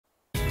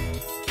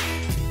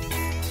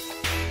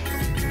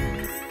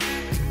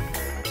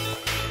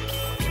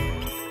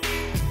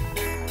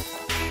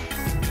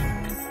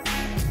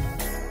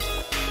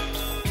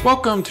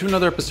Welcome to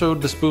another episode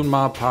of the Spoon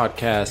Mob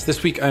Podcast.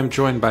 This week I'm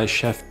joined by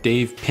Chef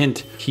Dave Pynt.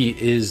 He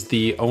is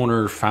the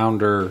owner,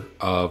 founder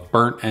of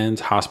Burnt Ends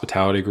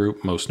Hospitality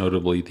Group, most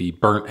notably the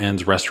Burnt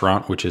Ends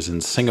restaurant, which is in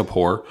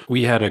Singapore.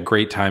 We had a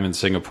great time in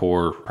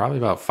Singapore probably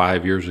about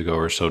 5 years ago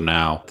or so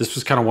now. This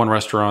was kind of one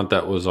restaurant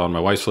that was on my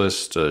wife's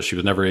list. She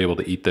was never able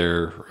to eat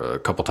there a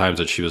couple times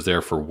that she was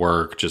there for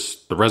work.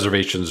 Just the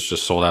reservations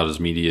just sold out as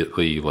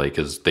immediately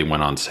as they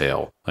went on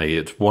sale.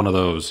 It's one of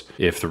those,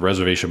 if the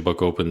reservation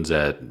book opens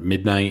at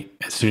midnight,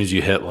 as soon as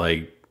you hit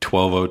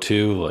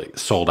 12:02,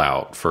 sold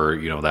out for,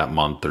 that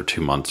month or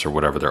 2 months or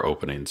whatever they're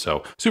opening.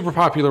 So super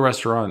popular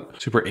restaurant,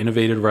 super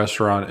innovative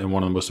restaurant, and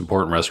one of the most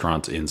important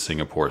restaurants in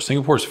Singapore.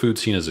 Singapore's food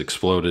scene has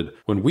exploded.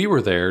 When we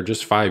were there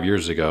just 5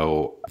 years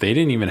ago, they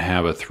didn't even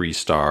have a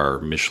 3-star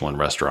Michelin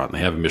restaurant. They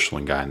have a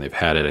Michelin guide, and they've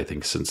had it, I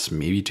think, since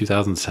maybe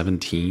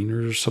 2017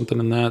 or something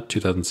in that,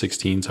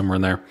 2016, somewhere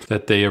in there,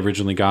 that they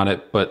originally got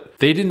it. But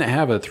they didn't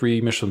have a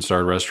 3 Michelin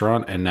starred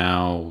restaurant, and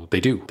now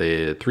they do.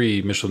 The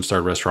 3 Michelin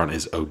starred restaurant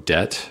is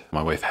Odette.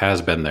 My wife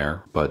has been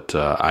there, but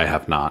I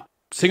have not.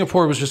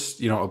 Singapore was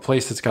just, a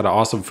place that's got an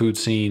awesome food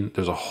scene.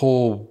 There's a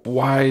whole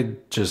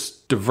wide, just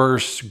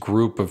diverse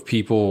group of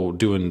people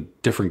doing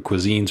different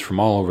cuisines from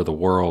all over the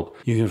world.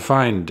 You can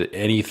find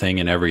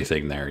anything and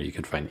everything there. You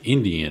can find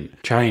Indian,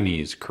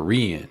 Chinese,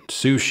 Korean,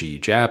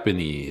 sushi,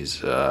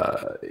 Japanese,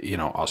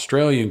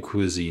 Australian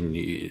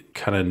cuisine,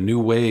 kind of new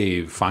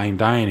wave, fine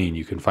dining.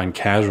 You can find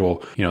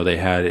casual. They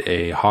had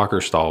a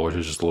hawker stall, which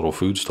is just a little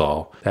food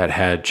stall that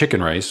had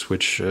chicken rice,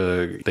 which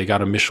they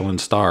got a Michelin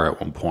star at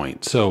one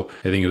point. So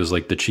I think it was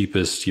the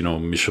cheapest,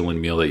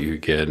 Michelin meal that you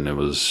could get. And it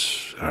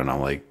was, I don't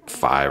know,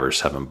 $5 or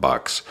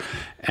 $7.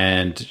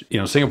 And,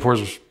 Singapore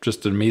is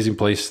just an amazing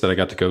place that I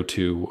got to go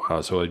to.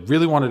 So I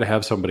really wanted to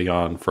have somebody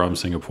on from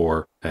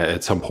Singapore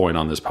at some point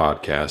on this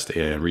podcast,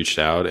 and reached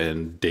out,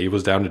 and Dave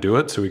was down to do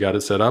it. So we got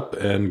it set up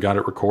and got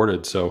it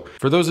recorded. So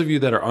for those of you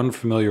that are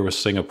unfamiliar with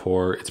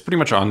Singapore, it's pretty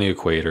much on the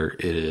equator.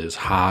 It is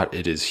hot.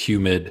 It is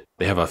humid.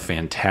 They have a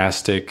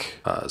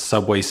fantastic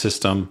subway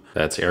system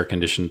that's air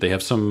conditioned. They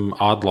have some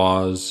odd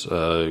laws.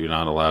 You're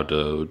not allowed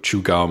to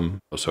chew gum.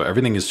 So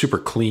everything is super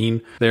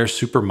clean. They're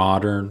super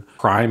modern.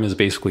 Crime is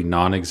basically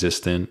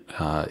non-existent.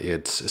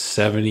 It's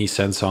 70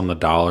 cents on the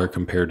dollar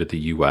compared to the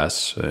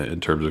US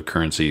in terms of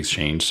currency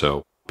exchange.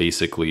 So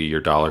basically,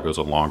 your dollar goes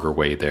a longer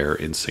way there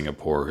in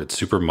Singapore. It's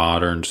super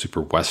modern,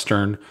 super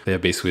Western. They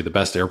have basically the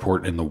best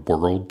airport in the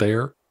world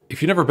there.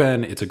 If you've never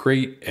been, it's a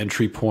great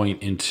entry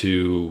point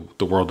into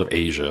the world of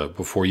Asia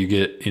before you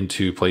get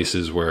into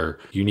places where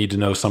you need to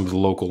know some of the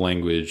local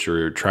language,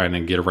 or trying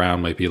to get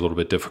around might be a little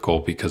bit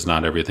difficult because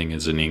not everything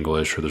is in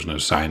English, or there's no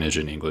signage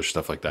in English,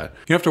 stuff like that.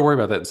 You don't have to worry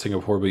about that in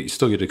Singapore, but you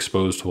still get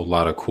exposed to a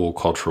lot of cool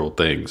cultural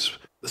things.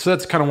 So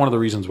that's kind of one of the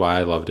reasons why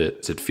I loved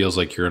it. It feels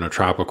like you're in a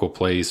tropical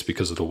place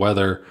because of the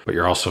weather, but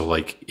you're also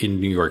in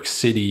New York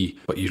City,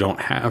 but you don't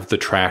have the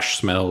trash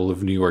smell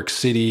of New York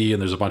City, and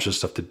there's a bunch of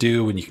stuff to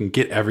do, and you can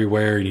get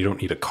everywhere, and you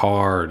don't need a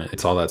car, and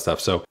it's all that stuff.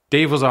 So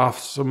Dave was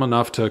awesome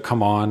enough to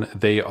come on.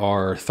 They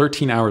are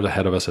 13 hours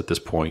ahead of us at this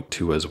point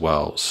too as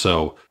well.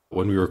 So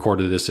when we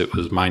recorded this, it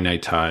was my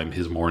nighttime,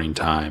 his morning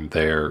time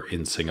there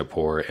in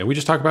Singapore, and we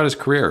just talked about his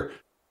career.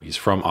 He's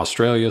from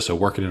Australia, so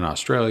working in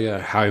Australia,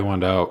 how he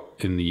wound out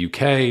in the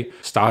UK,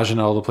 staging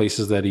all the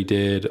places that he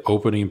did,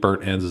 opening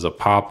Burnt Ends as a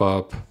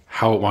pop-up,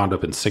 how it wound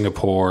up in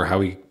Singapore, how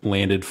he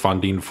landed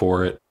funding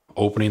for it,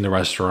 opening the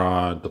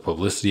restaurant, the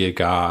publicity it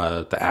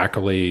got, the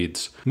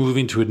accolades,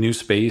 moving to a new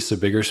space, a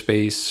bigger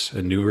space,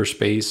 a newer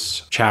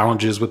space,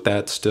 challenges with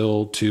that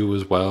still too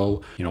as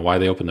well. Why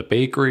they opened the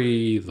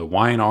bakery, the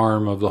wine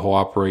arm of the whole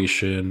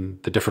operation,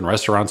 the different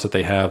restaurants that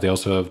they have. They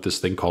also have this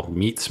thing called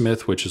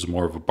Meatsmith, which is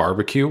more of a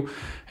barbecue.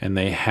 And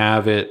they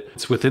have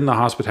it's within the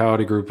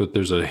hospitality group, but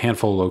there's a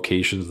handful of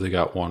locations. They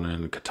got one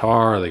in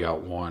Qatar, they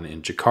got one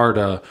in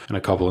Jakarta, and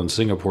a couple in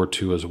Singapore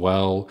too as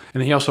well.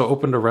 And he also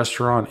opened a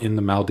restaurant in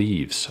the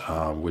Maldives,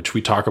 which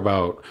we talk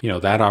about,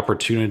 that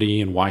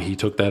opportunity and why he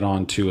took that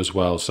on too as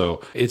well.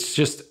 So it's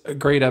just a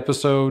great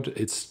episode.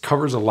 It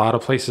covers a lot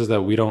of places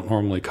that we don't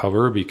normally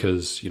cover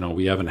because,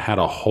 we haven't had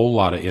a whole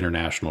lot of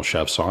international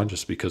chefs on,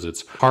 just because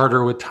it's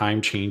harder with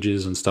time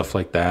changes and stuff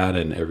like that.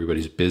 And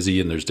everybody's busy,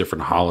 and there's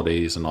different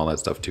holidays and all that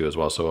stuff too as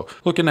well. So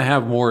looking to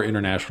have more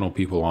international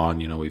people on.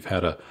 We've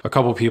had a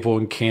couple people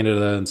in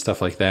Canada and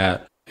stuff like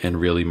that. And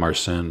really,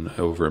 Marcin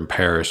over in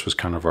Paris was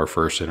kind of our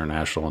first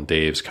international, and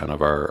Dave's kind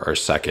of our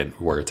second,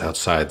 where it's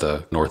outside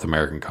the North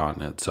American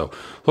continent. So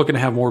looking to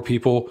have more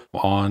people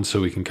on so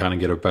we can kind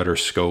of get a better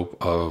scope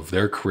of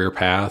their career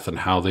path and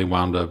how they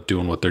wound up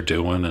doing what they're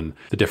doing, and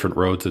the different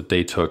roads that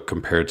they took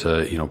compared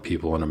to,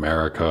 people in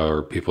America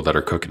or people that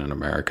are cooking in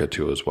America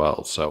too as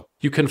well. So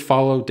you can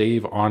follow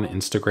Dave on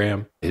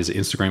Instagram. His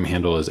Instagram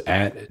handle is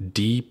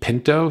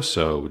 @dpynto,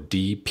 so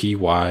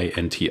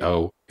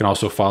DPYNTO. You can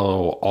also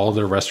follow all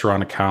their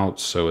restaurant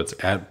accounts. So it's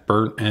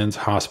 @Burnt Ends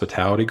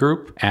Hospitality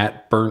Group,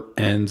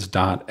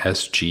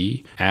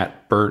 @burntends.sg,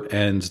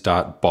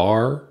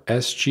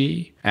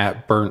 @burntends.barsg,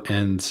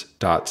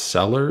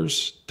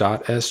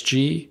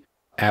 @burntends.cellars.sg,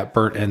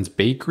 @Burnt Ends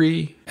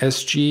Bakery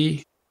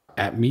SG,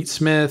 at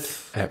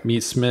Meatsmith, at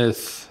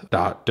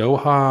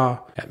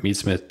meatsmith.doha, at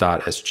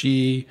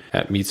meatsmith.sg,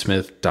 at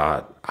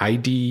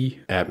meatsmith.id,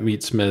 at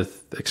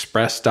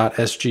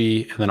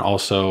meatsmithexpress.sg, and then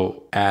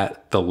also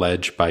at The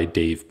Ledge by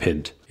Dave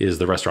Pynt is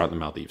the restaurant in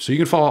the Maldives. So you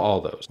can follow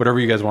all those, whatever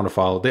you guys want to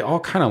follow. They all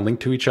kind of link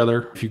to each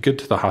other. If you get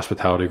to the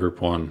hospitality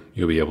group one,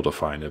 you'll be able to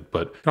find it.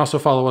 But you can also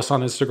follow us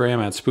on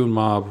Instagram at Spoon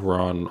Mob. We're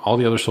on all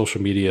the other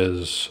social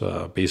medias,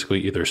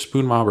 basically either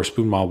Spoon Mob or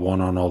Spoon Mob 1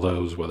 on all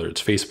those, whether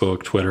it's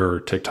Facebook, Twitter,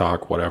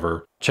 TikTok,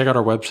 whatever. Check out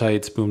our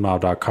website,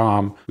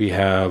 spoonmob.com. We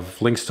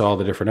have links to all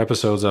the different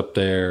episodes up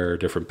there,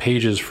 different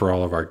pages for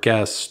all of our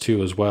guests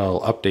too as well,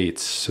 updates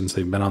since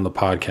they've been on the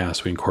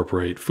podcast. We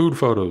incorporate food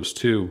photos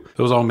too.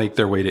 Those all make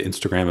their way to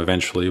Instagram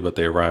eventually, but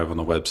they arrive on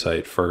the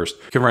website first.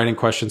 You can write in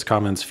questions,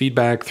 comments,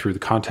 feedback through the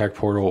contact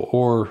portal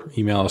or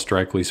email us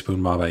directly,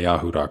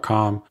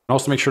 spoonmob@yahoo.com. And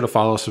also make sure to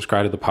follow,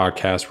 subscribe to the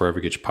podcast wherever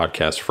you get your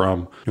podcasts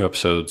from. New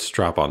episodes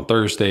drop on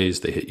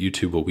Thursdays. They hit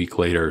YouTube a week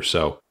later.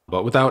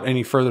 But without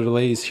any further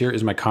delays, here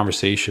is my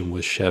conversation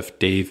with Chef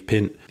Dave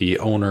Pynt, the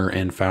owner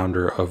and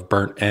founder of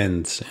Burnt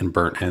Ends and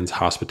Burnt Ends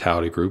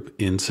Hospitality Group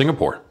in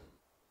Singapore.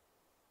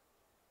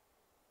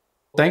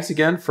 Thanks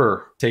again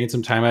for taking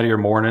some time out of your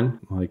morning.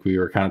 Like we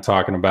were kind of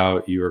talking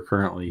about, you are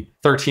currently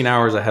 13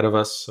 hours ahead of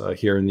us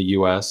here in the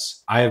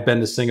US. I have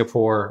been to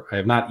Singapore. I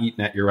have not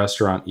eaten at your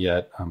restaurant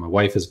yet. My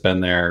wife has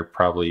been there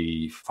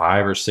probably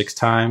 5 or 6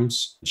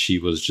 times. She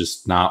was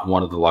just not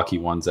one of the lucky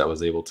ones that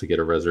was able to get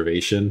a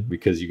reservation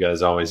because you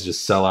guys always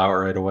just sell out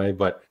right away.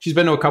 But she's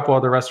been to a couple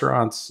other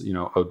restaurants, you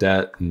know,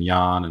 Odette and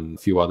Yan and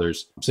a few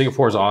others.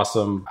 Singapore is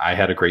awesome. I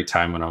had a great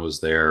time when I was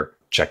there,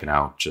 checking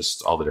out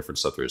just all the different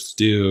stuff there is to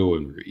do,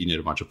 and we were eating at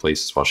a bunch of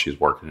places while she was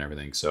working and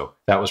everything. So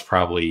that was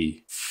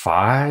probably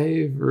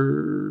 5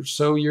 or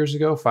so years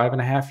ago,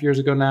 5.5 years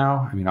ago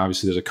now. I mean,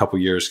 obviously there's a couple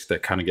years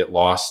that kind of get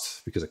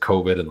lost because of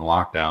COVID and the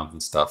lockdowns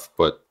and stuff,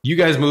 but you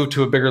guys moved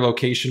to a bigger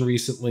location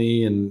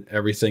recently and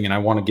everything. And I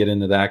want to get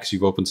into that because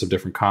you've opened some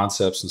different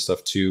concepts and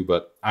stuff too.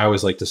 But I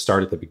always like to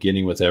start at the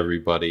beginning with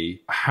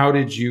everybody. How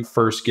did you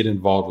first get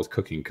involved with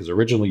cooking? Because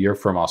originally you're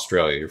from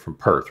Australia, you're from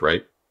Perth,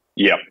 right?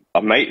 Yep.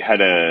 A mate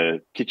had a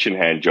kitchen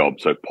hand job,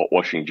 so pot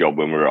washing job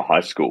when we were at high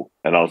school.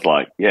 And I was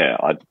like, yeah,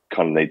 I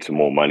kind of need some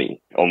more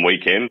money. On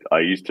weekend, I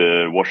used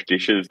to wash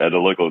dishes at a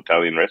local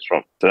Italian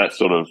restaurant. So that's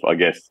sort of, I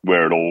guess,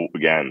 where it all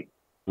began.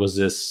 Was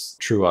this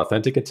true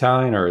authentic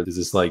Italian, or is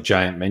this like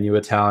giant menu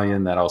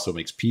Italian that also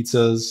makes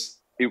pizzas?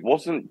 It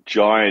wasn't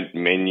giant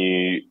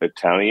menu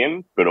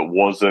Italian, but it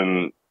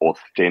wasn't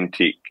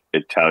authentic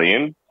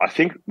Italian. I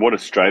think what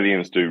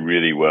Australians do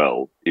really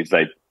well is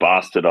they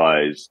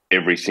bastardize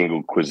every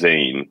single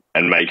cuisine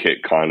and make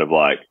it kind of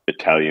like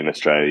Italian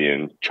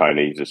Australian,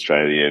 Chinese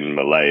Australian,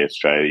 Malay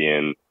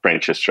Australian,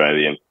 French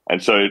Australian.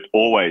 And so it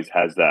always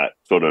has that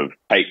sort of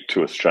hate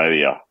to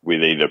Australia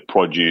with either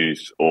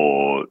produce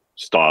or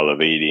style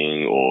of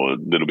eating or a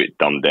little bit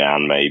dumbed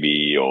down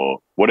maybe or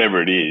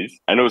whatever it is.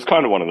 And it was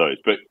kind of one of those,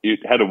 but it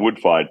had a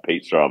wood-fired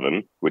pizza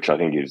oven, which I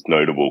think is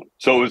notable.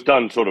 So it was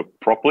done sort of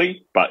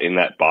properly, but in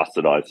that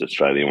bastardized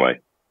Australian way.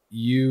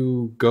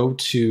 You go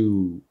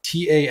to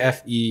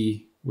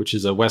TAFE, which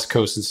is a West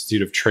Coast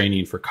Institute of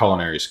Training for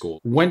Culinary School.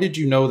 When did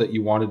you know that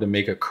you wanted to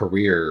make a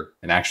career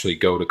and actually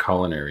go to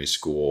culinary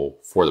school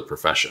for the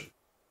profession?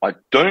 I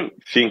don't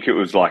think it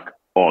was like,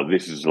 oh,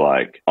 this is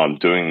like, I'm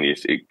doing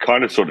this. It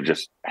kind of sort of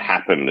just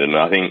happened. And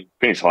I think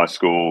finished high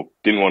school,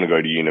 didn't want to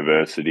go to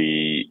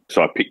university.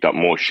 So I picked up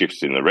more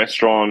shifts in the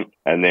restaurant.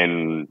 And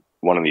then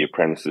one of the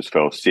apprentices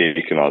fell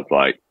sick and I was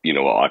like, you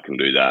know what, I can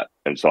do that.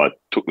 And so I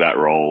took that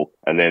role.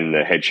 And then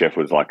the head chef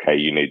was like, hey,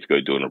 you need to go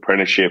do an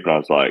apprenticeship. And I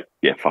was like,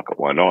 yeah, fuck it,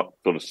 why not?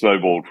 Sort of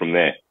snowballed from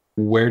there.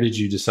 Where did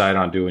you decide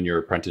on doing your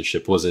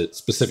apprenticeship? Was it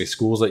specific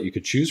schools that you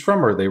could choose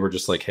from, or they were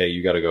just like, hey,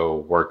 you got to go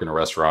work in a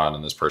restaurant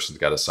and this person's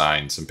got to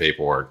sign some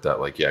paperwork that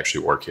like you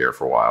actually work here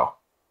for a while?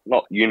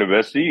 Not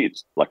university.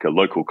 It's like a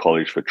local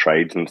college for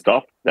trades and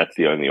stuff. That's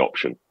the only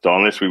option. So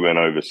unless we went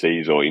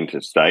overseas or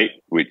interstate,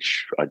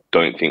 which I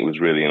don't think was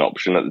really an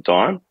option at the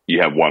time,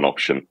 you have one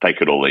option,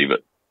 take it or leave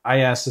it. I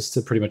ask this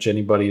to pretty much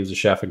anybody who's a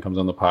chef and comes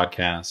on the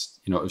podcast.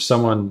 You know, if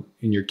someone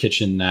in your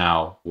kitchen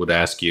now would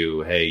ask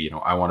you, hey, you know,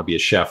 I want to be a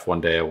chef one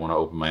day, I want to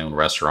open my own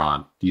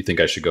restaurant, do you think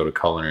I should go to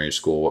culinary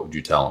school? What would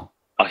you tell them?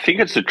 I think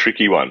it's a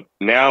tricky one.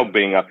 Now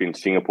being up in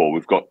Singapore,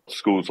 we've got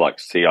schools like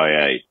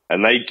CIA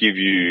and they give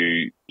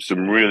you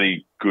some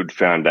really good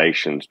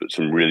foundations, but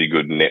some really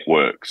good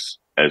networks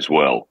as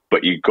well.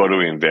 But you've got to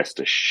invest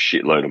a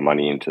shitload of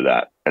money into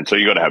that. And so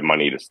you got to have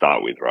money to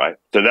start with, right?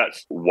 So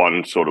that's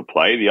one sort of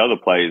play. The other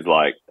play is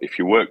like, if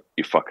you work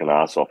your fucking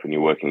ass off and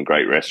you work in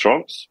great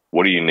restaurants,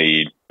 what do you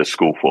need a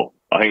school for?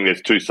 I think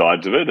there's two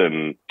sides of it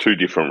and two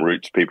different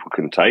routes people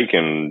can take,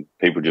 and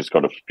people just got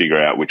to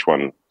figure out which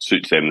one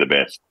suits them the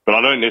best. But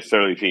I don't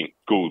necessarily think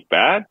school's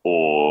bad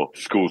or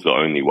school's the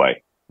only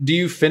way. Do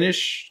you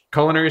finish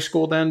culinary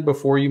school then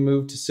before you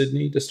moved to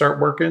Sydney to start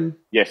working?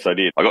 Yes, I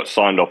did. I got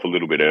signed off a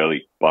little bit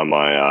early by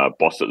my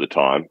boss at the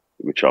time,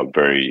 which I'm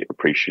very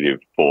appreciative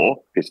for.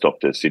 Pissed off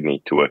to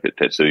Sydney to work at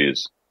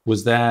Tetsuya's.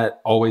 Was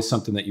that always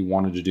something that you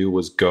wanted to do,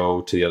 was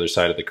go to the other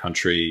side of the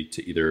country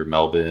to either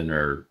Melbourne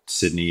or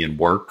Sydney and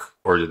work?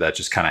 Or did that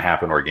just kind of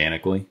happen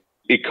organically?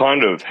 It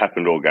kind of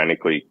happened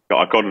organically.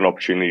 I got an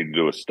opportunity to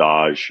do a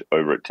stage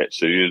over at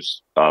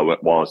Tetsuya's while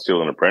I was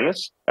still an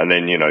apprentice. And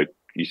then,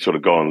 you sort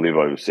of go and live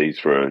overseas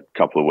for a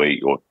couple of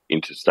weeks or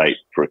interstate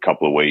for a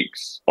couple of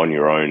weeks on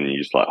your own. And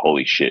you're just like,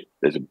 holy shit,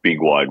 there's a big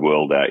wide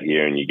world out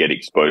here. And you get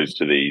exposed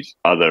to these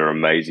other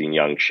amazing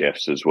young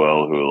chefs as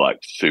well who are like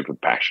super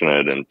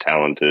passionate and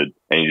talented.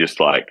 And you're just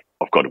like,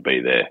 I've got to be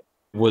there.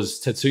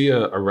 Was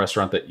Tetsuya a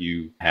restaurant that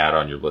you had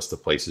on your list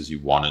of places you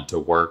wanted to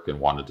work and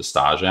wanted to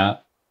stage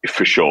at?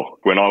 For sure.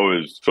 When I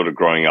was sort of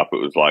growing up,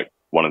 it was like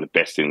one of the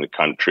best in the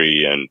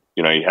country. And,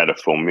 he had a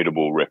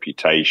formidable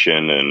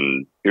reputation.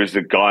 And he was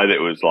the guy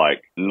that was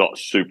like not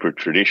super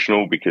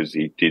traditional because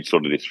he did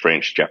sort of this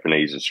French,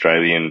 Japanese,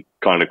 Australian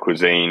kind of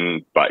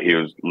cuisine, but he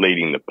was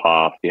leading the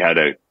path. He had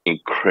an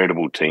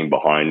incredible team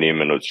behind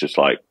him. And it was just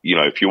like,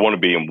 if you want to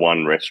be in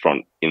one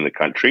restaurant in the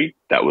country,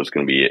 that was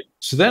going to be it.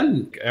 So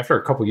then after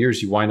a couple of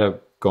years, you wind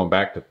up going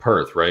back to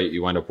Perth, right?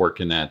 You wind up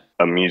working at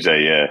a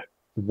musée, yeah.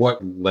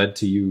 What led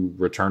to you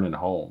returning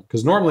home?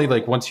 Because normally,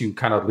 like once you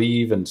kind of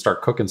leave and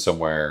start cooking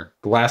somewhere,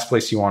 the last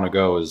place you want to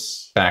go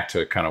is back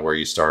to kind of where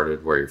you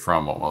started, where you're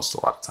from almost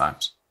a lot of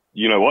times.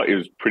 You know what? It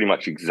was pretty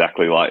much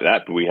exactly like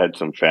that. But we had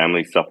some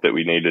family stuff that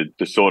we needed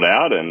to sort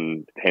out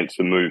and hence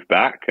the move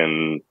back,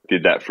 and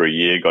did that for a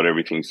year, got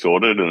everything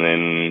sorted, and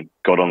then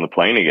got on the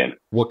plane again.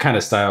 What kind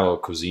of style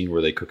of cuisine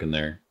were they cooking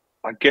there?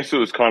 I guess it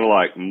was kind of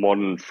like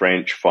modern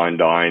French fine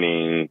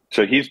dining.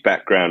 So his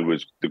background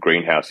was the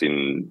greenhouse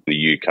in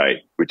the UK,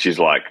 which is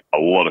like a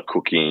lot of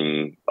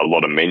cooking, a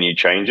lot of menu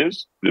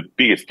changes. The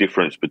biggest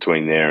difference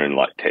between there and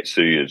like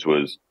Tetsuya's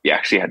was you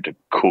actually had to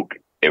cook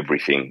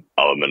everything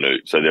a la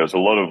minute. So there was a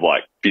lot of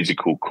like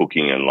physical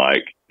cooking, and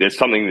like there's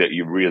something that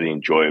you really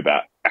enjoy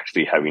about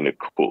actually having to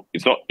cook.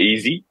 It's not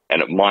easy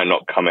and it might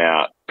not come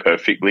out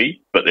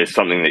perfectly, but there's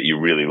something that you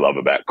really love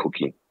about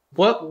cooking.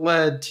 What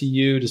led to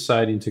you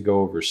deciding to go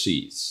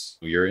overseas?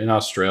 You're in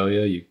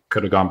Australia. You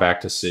could have gone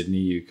back to Sydney.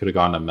 You could have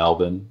gone to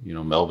Melbourne.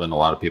 Melbourne, a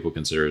lot of people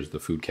consider is the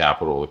food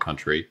capital of the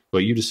country.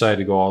 But you decided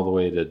to go all the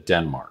way to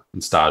Denmark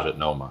and stage at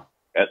Noma.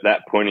 At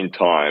that point in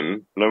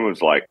time, Noma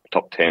was like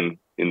top 10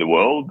 in the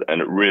world,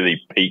 and it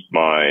really piqued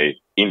my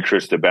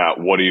interest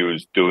about what he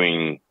was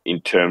doing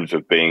in terms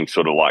of being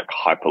sort of like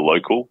hyper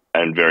local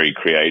and very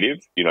creative.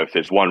 If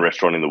there's one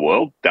restaurant in the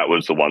world, that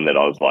was the one that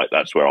I was like,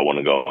 that's where I want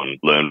to go and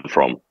learn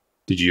from.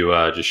 Did you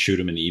just shoot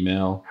him an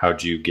email?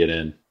 How'd you get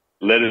in?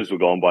 Letters were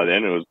gone by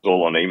then. It was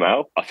all on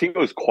email. I think it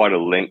was quite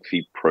a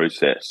lengthy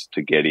process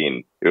to get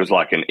in. It was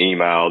like an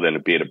email, then a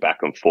bit of back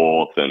and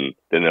forth, and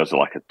then there was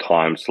like a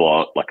time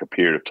slot, like a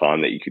period of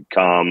time that you could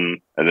come,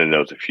 and then there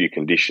was a few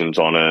conditions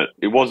on it.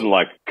 It wasn't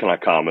like, can I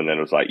come? And then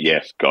it was like,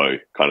 yes, go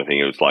kind of thing.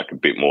 It was like a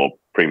bit more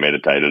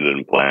premeditated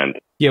and planned.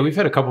 Yeah, we've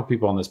had a couple of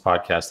people on this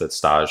podcast that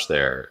stage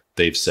there.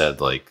 They've said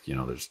like,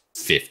 there's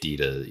 50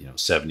 to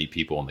 70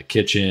 people in the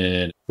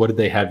kitchen. What did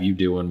they have you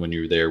doing when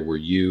you were there? Were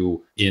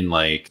you in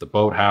like the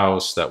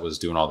boathouse that was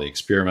doing all the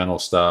experimental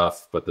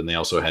stuff? But then they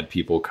also had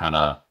people kind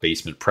of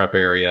basement prep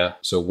area.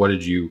 So what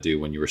did you do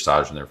when you were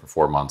staging there for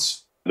 4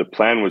 months? The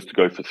plan was to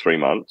go for 3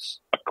 months.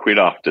 I quit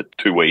after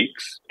 2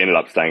 weeks, ended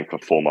up staying for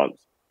 4 months.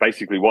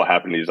 Basically what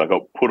happened is I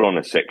got put on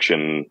a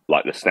section,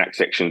 like the snack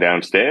section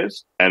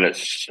downstairs, and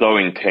it's so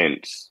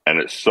intense and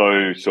it's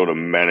so sort of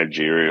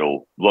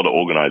managerial, a lot of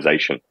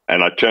organization.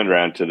 And I turned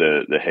around to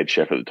the head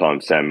chef at the time,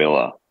 Sam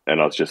Miller,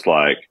 and I was just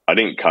like, I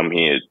didn't come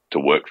here to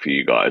work for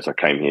you guys. I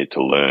came here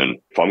to learn.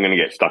 If I'm going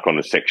to get stuck on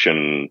the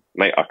section,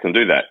 mate, I can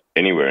do that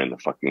anywhere in the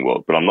fucking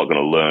world, but I'm not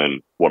going to learn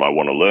what I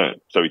want to learn.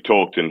 So he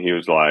talked and he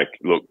was like,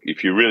 look,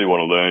 if you really want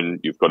to learn,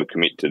 you've got to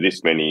commit to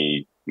this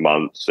many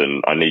months,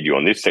 and I need you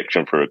on this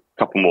section for a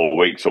couple more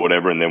weeks or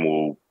whatever, and then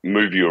we'll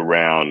move you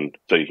around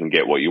so you can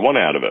get what you want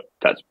out of it.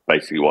 That's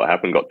basically what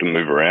happened. Got to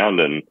move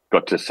around and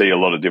got to see a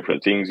lot of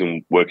different things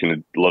and work in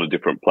a lot of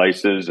different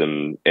places,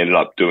 and ended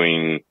up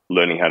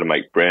learning how to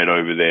make bread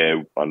over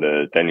there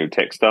under Daniel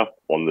Texter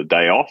on the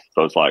day off.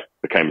 So it's like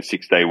became a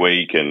 6-day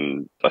week,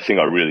 and I think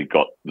I really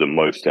got the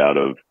most out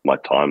of my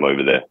time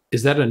over there.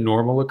 Is that a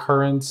normal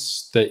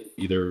occurrence that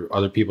either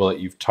other people that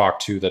you've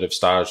talked to that have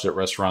staged at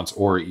restaurants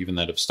or even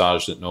that have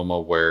staged at Noma,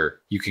 where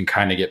you can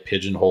kind of get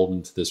pigeonholed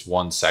into this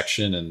one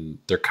section and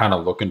they're kind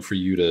of looking for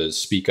you to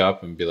speak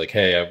up and be like,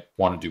 hey, I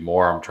want to do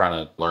more. I'm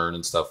trying to learn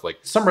and stuff. Like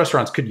some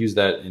restaurants could use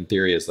that in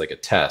theory as like a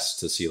test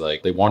to see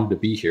like they wanted to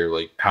be here.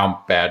 Like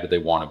how bad do they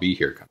want to be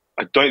here?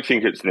 I don't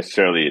think it's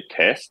necessarily a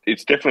test.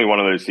 It's definitely one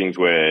of those things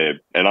where,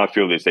 and I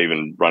feel this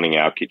even running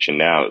our kitchen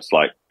now, it's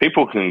like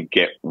people can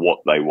get what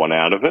they want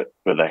out of it,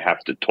 but they have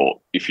to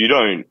talk. If you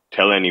don't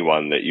tell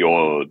anyone that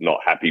you're not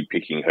happy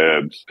picking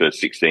herbs for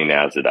 16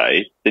 hours a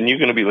day, then you're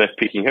going to be left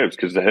picking herbs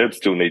because the herbs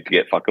still need to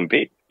get fucking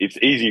picked. It's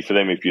easy for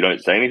them if you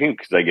don't say anything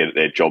because they get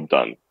their job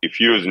done. If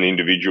you as an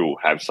individual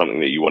have something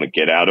that you want to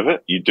get out of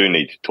it, you do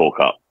need to talk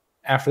up.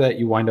 After that,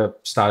 you wind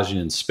up staging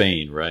in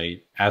Spain,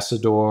 right?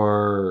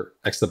 Asador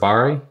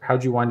Extabari.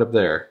 How'd you wind up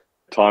there?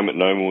 time at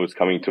Noma was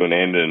coming to an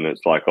end, and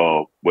it's like,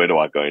 oh, where do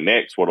I go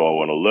next? What do I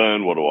want to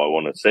learn? What do I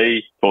want to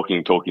see?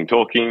 Talking.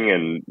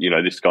 And,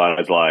 this guy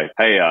was like,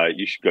 hey,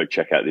 you should go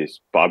check out this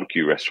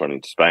barbecue restaurant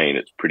in Spain.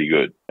 It's pretty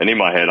good. And in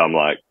my head, I'm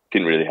like,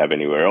 didn't really have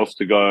anywhere else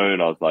to go.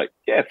 And I was like,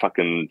 yeah,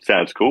 fucking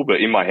sounds cool.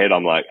 But in my head,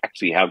 I'm like,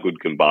 actually, how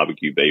good can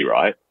barbecue be,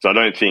 right? So I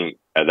don't think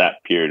at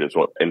that period, it's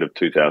end of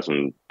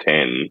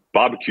 2010,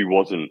 barbecue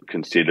wasn't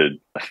considered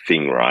a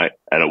thing, right?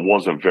 And it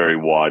wasn't very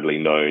widely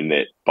known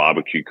that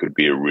barbecue could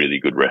be a really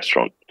good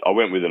restaurant. I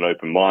went with an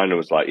open mind and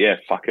was like, yeah,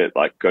 fuck it.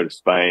 Like, go to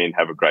Spain,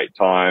 have a great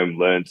time,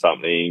 learn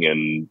something.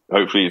 And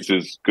hopefully it's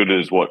as good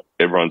as what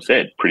everyone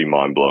said. Pretty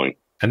mind blowing.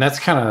 And that's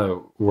kind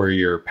of where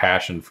your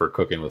passion for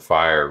cooking with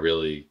fire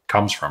really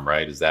comes from,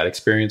 right? Is that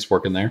experience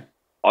working there?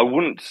 I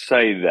wouldn't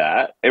say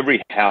that.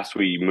 Every house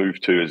we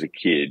moved to as a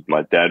kid,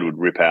 my dad would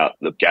rip out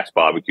the gas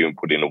barbecue and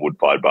put in a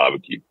wood-fired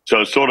barbecue. So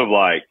it's sort of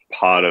like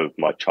part of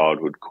my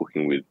childhood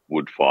cooking with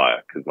wood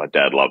fire because my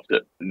dad loved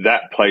it.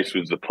 That place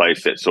was the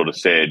place that sort of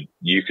said,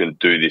 you can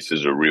do this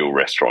as a real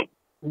restaurant.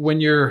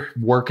 When you're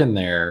working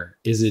there,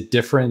 is it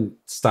different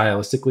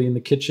stylistically in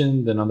the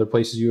kitchen than other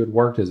places you had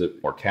worked? Is it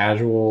more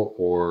casual,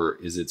 or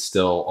is it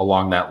still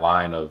along that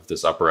line of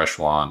this upper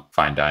echelon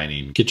fine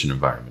dining kitchen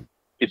environment?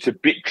 It's a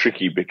bit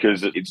tricky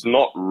because it's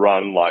not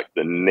run like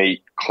the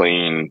neat,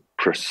 clean,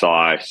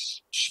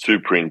 precise,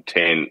 super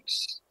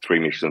intense 3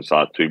 Michelin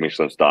star, 2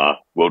 Michelin star,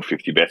 World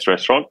 50 Best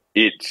restaurant.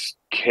 It's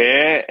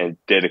care and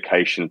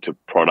dedication to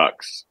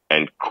products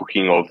and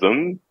cooking of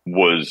them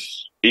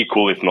was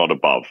equal, if not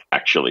above,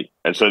 actually.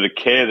 And so the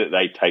care that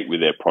they take with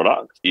their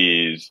products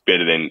is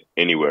better than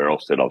anywhere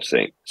else that I've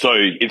seen. So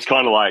it's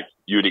kind of like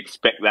you'd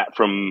expect that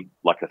from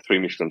like a 3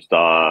 Michelin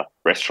star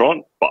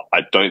restaurant, but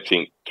I don't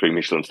think 3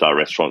 Michelin star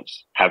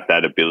restaurants have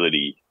that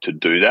ability to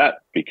do that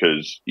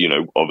because,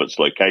 of its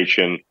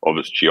location, of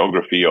its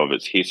geography, of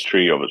its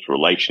history, of its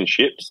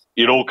relationships.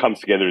 It all comes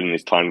together in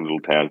this tiny little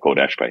town called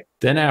Ashby.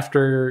 Then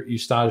after you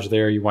stage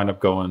there, you wind up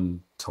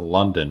going to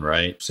London,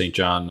 right? St.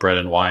 John Bread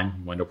and Wine,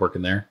 you wind up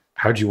working there.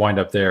 How'd you wind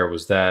up there?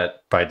 Was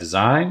that by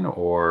design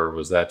or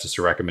was that just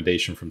a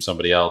recommendation from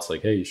somebody else?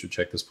 Like, hey, you should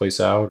check this place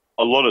out.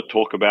 A lot of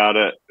talk about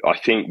it. I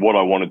think what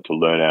I wanted to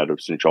learn out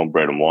of St. John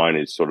Bread and Wine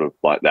is sort of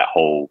like that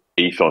whole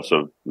ethos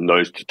of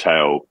nose to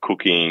tail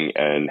cooking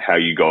and how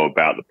you go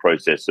about the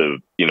process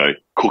of,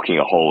 cooking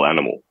a whole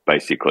animal,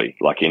 basically,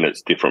 like in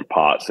its different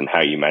parts and how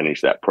you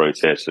manage that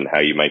process and how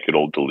you make it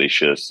all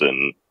delicious.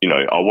 And,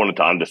 I wanted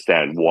to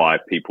understand why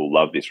people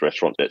love this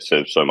restaurant that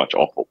serves so much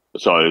offal.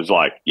 So it was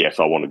like, yes,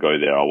 I want to go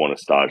there. I want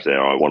to stage there.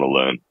 I want to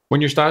learn.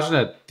 When you're staging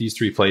at these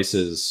three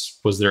places,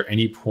 was there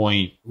any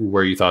point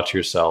where you thought to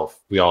yourself,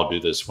 we all do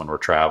this when we're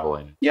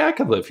traveling? Yeah, I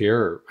could live here,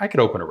 or I could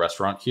open a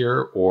restaurant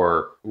here,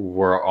 or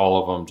were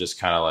all of them just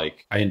kind of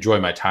like, I enjoy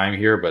my time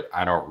here, but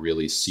I don't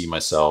really see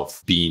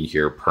myself being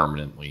here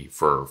permanently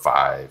for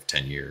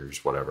 5-10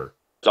 years, whatever?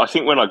 So I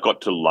think when I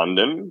got to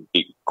London,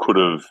 it could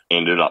have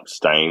ended up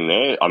staying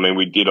there. I mean,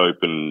 we did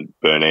open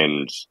Burnt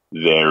Ends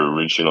there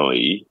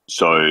originally.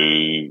 So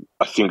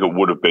I think it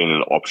would have been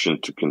an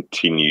option to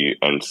continue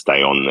and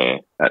stay on there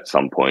at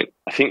some point.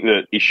 I think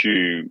the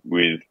issue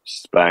with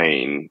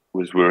Spain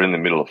was we're in the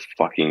middle of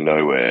fucking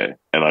nowhere.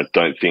 And I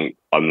don't think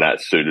I'm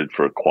that suited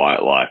for a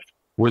quiet life.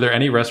 Were there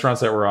any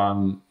restaurants that were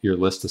on your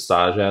list to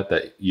stage at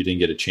that you didn't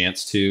get a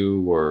chance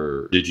to,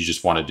 or did you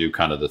just want to do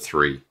kind of the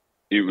three?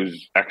 It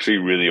was actually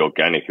really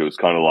organic. It was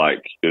kind of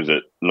like, it was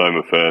at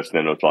Noma first, and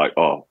then it was like,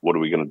 oh, what are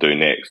we going to do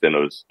next? Then it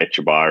was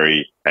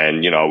Etchebarri.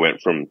 And, I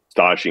went from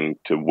staging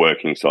to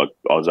working, so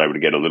I was able to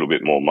get a little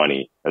bit more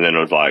money. And then it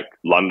was like,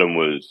 London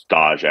was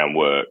stage and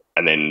work,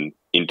 and then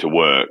into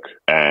work.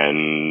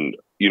 And,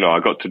 I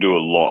got to do a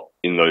lot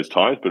in those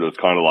times, but it was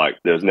kind of like,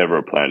 there was never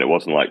a plan. It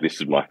wasn't like, this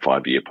is my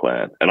 5-year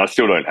plan. And I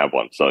still don't have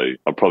one, so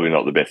I'm probably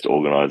not the best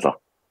organizer.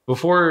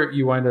 Before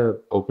you wind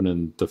up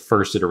opening the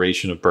first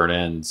iteration of Burnt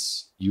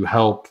Ends, you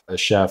help a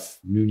chef,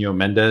 Nuno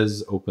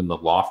Mendes, open the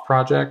Loft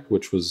Project,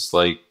 which was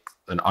like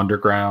an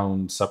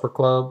underground supper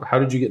club. How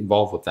did you get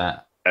involved with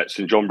that? At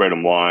St. John Bread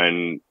and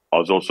Wine, I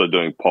was also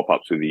doing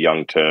pop-ups with the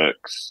Young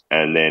Turks.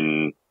 And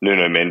then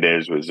Nuno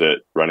Mendes was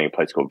running a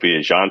place called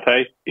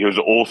Viajante. He was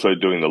also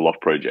doing the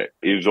Loft Project.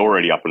 He was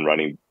already up and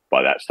running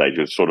by that stage.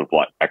 It was sort of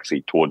like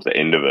actually towards the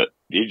end of it.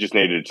 He just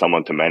needed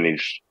someone to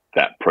manage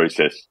that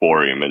process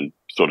for him and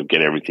sort of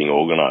get everything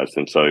organized.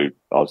 And so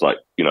I was like,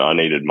 I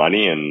needed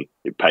money and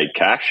it paid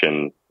cash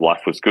and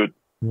life was good.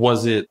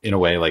 Was it in a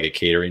way like a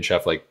catering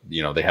chef? Like,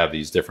 they have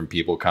these different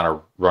people kind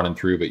of running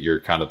through, but you're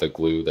kind of the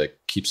glue that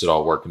keeps it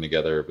all working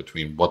together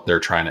between what they're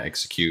trying to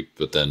execute,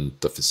 but then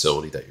the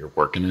facility that you're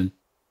working in?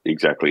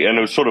 Exactly. And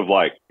it was sort of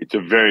like, it's a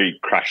very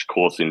crash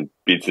course in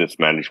business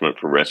management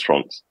for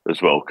restaurants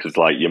as well. Cause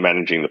like you're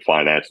managing the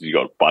finances, you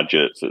got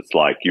budgets. It's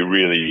like you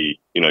really,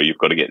 you've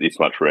got to get this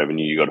much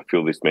revenue. You got to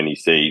fill this many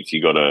seats. You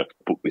got to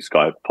book this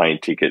guy plane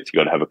tickets. You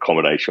got to have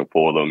accommodation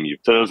for them.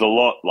 So there's a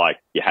lot like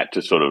you had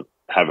to sort of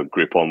have a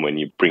grip on when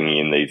you're bringing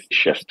in these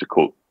chefs to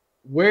cook.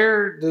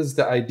 Where does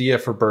the idea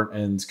for Burnt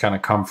Ends kind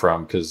of come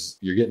from? Because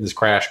you're getting this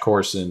crash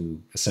course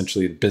in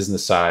essentially the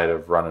business side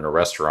of running a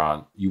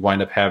restaurant. You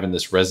wind up having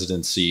this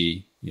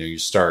residency You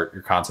start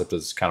your concept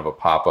as kind of a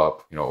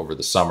pop-up, over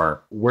the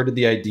summer. Where did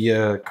the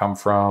idea come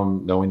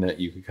from, knowing that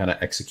you could kind of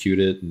execute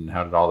it, and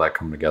how did all that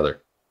come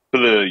together? For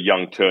the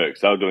Young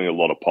Turks, they were doing a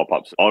lot of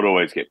pop-ups. I'd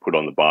always get put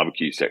on the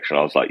barbecue section.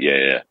 I was like,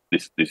 yeah,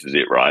 this is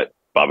it, right?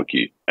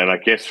 Barbecue. And I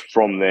guess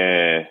from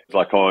there, it's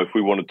like, oh, if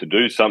we wanted to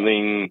do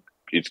something,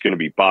 it's going to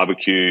be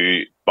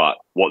barbecue, but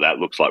what that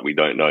looks like, we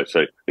don't know.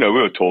 So, we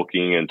were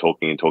talking and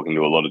talking and talking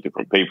to a lot of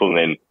different people. And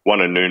then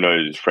one of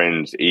Nuno's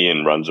friends,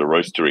 Ian, runs a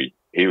roastery.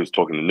 He was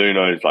talking to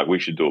Nuno. He's like, we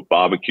should do a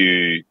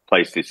barbecue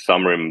place this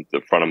summer in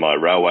the front of my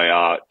railway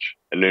arch.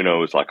 And Nuno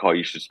was like, oh,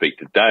 you should speak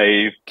to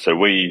Dave. So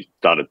we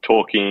started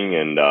talking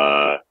and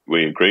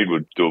we agreed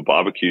we'd do a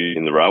barbecue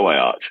in the railway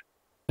arch.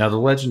 Now, the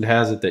legend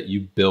has it that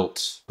you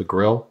built the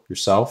grill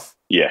yourself.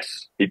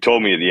 Yes. He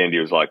told me at the end, he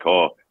was like,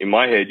 oh, in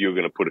my head, you're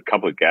going to put a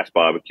couple of gas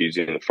barbecues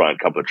in the front,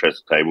 a couple of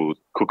trestle tables,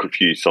 cook a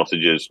few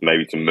sausages,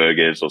 maybe some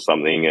merguez or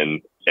something.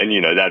 And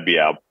that'd be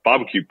our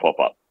barbecue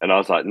pop-up. And I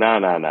was like, nah,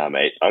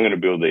 mate. I'm going to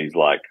build these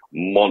like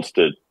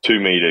monster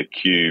 2-meter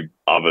cube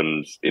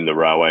ovens in the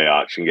railway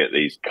arch and get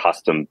these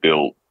custom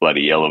built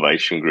bloody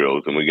elevation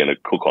grills. And we're going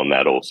to cook on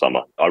that all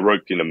summer. I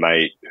roped in a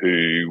mate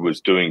who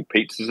was doing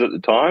pizzas at the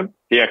time.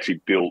 He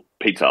actually built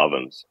pizza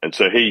ovens. And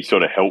so he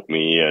sort of helped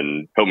me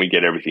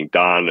get everything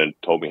done and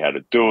told me how to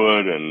do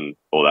it and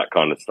all that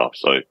kind of stuff.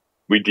 So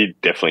we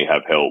did definitely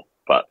have help,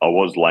 but I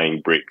was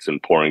laying bricks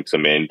and pouring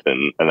cement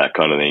and that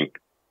kind of thing.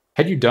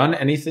 Had you done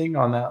anything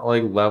on that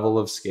level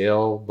of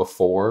scale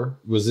before?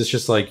 Was this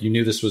just like you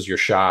knew this was your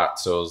shot,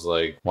 so it was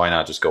like, why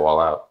not just go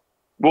all out?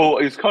 Well,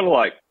 it's kind of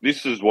like,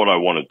 this is what I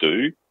want to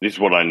do. This is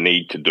what I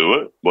need to do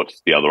it.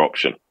 What's the other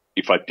option?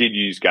 If I did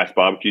use gas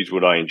barbecues,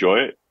 would I enjoy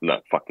it? No,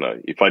 fuck no.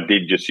 If I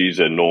did just use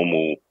a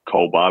normal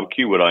coal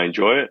barbecue, would I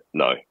enjoy it?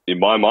 No. In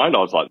my mind, I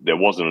was like, there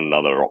wasn't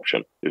another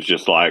option. It was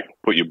just like,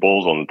 put your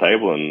balls on the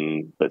table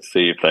and let's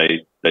see if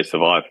they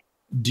survive.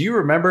 Do you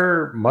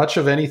remember much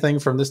of anything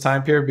from this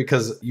time period?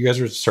 Because you guys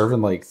were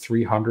serving like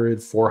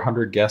 300,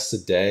 400 guests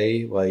a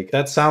day. Like,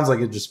 that sounds like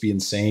it'd just be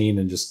insane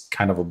and just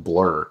kind of a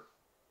blur.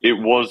 It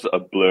was a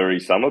blurry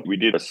summer. We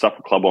did a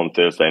supper club on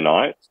Thursday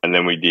night, and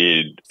then we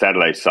did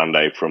Saturday,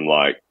 Sunday from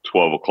like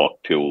 12 o'clock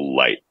till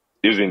late.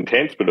 It was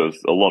intense, but it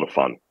was a lot of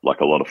fun, like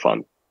a lot of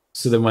fun.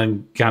 So then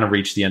when kind of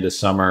reached the end of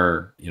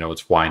summer,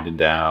 it's winding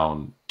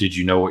down. Did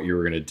you know what you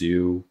were going to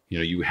do?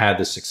 You had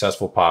this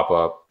successful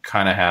pop-up,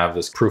 kind of have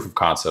this proof of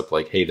concept,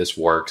 like, hey, this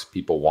works.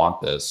 People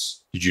want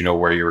this. Did you know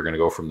where you were going to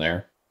go from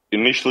there?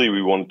 Initially,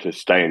 we wanted to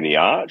stay in the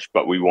arch,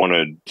 but we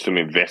wanted some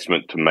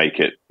investment to make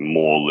it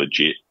more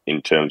legit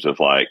in terms of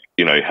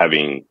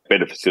having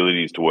better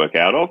facilities to work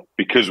out of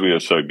because we were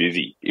so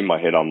busy. In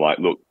my head, I'm like,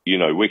 look,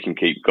 we can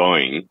keep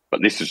going,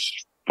 but this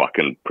is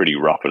fucking pretty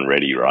rough and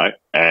ready, right?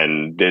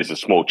 And there's a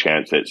small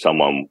chance that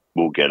someone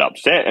will get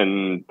upset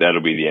and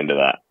that'll be the end of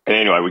that. And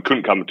anyway, we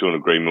couldn't come to an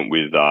agreement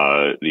with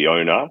the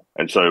owner.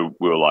 And so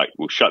we were like,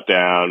 we'll shut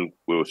down.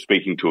 We were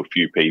speaking to a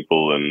few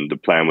people and the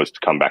plan was to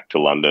come back to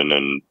London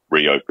and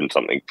reopen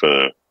something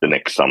for the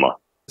next summer.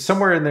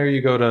 Somewhere in there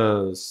you go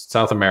to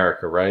South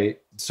America, right?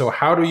 So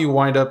how do you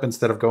wind up,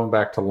 instead of going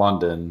back to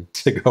London,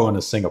 to go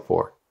into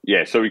Singapore?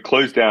 Yeah, so we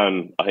closed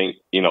down, I think,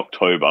 in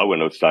October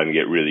when it was starting to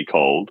get really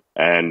cold.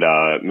 And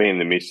me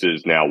and the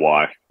missus, now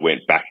wife,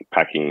 went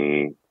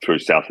backpacking through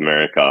South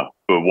America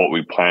for what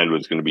we planned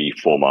was going to be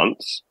 4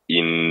 months.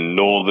 In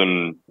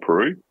northern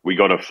Peru, we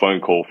got a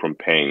phone call from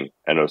Peng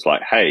and it was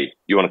like, hey,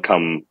 you want to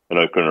come and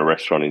open a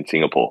restaurant in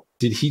Singapore?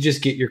 Did he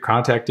just get your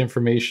contact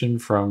information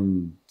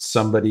from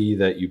somebody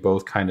that you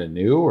both kind of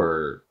knew,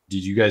 or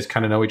did you guys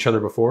kind of know each other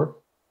before?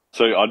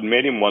 So I'd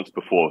met him once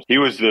before. He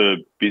was the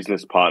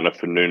business partner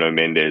for Nuno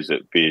Mendes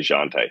at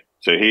Viajante.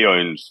 So he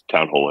owns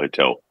Town Hall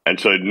Hotel. And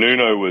so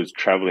Nuno was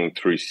traveling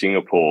through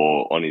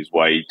Singapore on his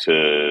way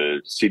to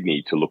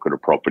Sydney to look at a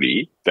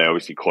property. They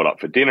obviously caught up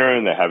for dinner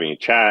and they're having a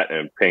chat,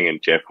 and Peng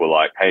and Jeff were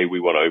like, hey, we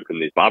want to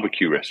open this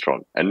barbecue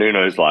restaurant. And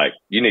Nuno's like,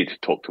 you need to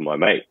talk to my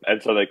mate.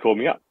 And so they called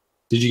me up.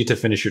 Did you get to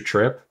finish your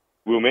trip?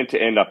 We were meant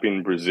to end up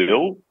in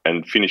Brazil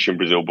and finish in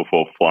Brazil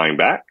before flying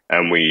back,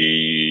 and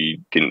we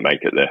didn't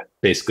make it there.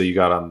 Basically, you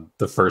got on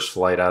the first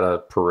flight out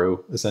of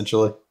Peru,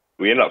 essentially.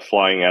 We ended up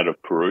flying out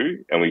of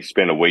Peru and we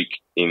spent a week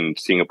in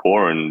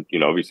Singapore and,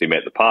 obviously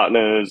met the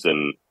partners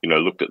and,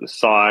 looked at the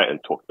site and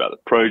talked about the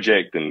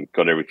project and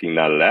got everything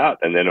nutted out.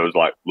 And then it was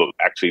like, look,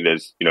 actually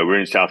there's, we're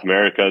in South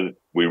America.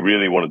 We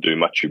really want to do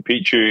Machu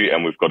Picchu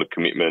and we've got a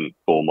commitment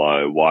for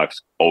my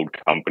wife's old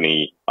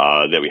company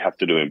that we have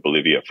to do in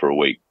Bolivia for a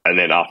week. And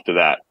then after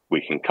that,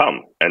 we can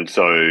come. And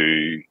so,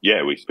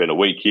 yeah, we spent a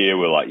week here.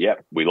 We're like,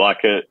 yep, we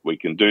like it. We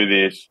can do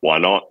this. Why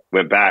not?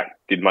 Went back,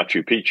 did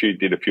Machu Picchu,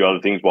 did a few other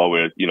things while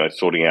we're,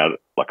 sorting out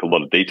like a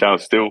lot of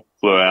details still.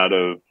 Flew out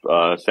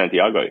of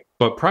Santiago.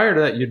 But prior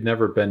to that, you'd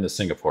never been to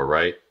Singapore,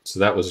 right? So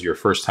that was your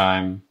first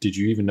time. Did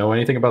you even know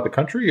anything about the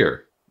country,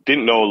 or?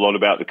 Didn't know a lot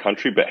about the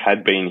country, but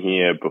had been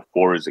here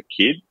before as a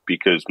kid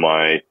because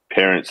my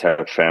parents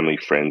have family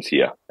friends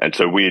here. And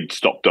so we had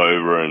stopped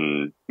over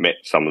and met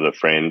some of the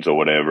friends or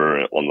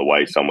whatever on the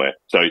way somewhere.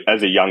 So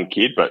as a young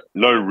kid, but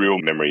no real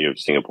memory of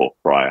Singapore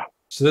prior.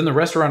 So then the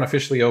restaurant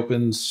officially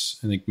opens,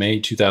 I think, May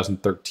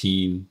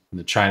 2013 in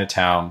the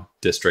Chinatown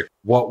district.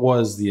 What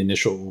was the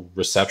initial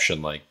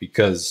reception like?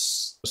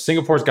 Because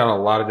Singapore's got a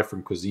lot of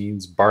different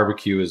cuisines.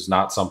 Barbecue is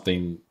not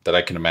something that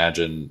I can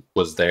imagine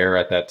was there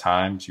at that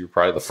time. So you're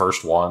probably the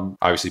first one.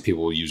 Obviously,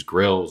 people will use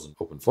grills and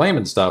open flame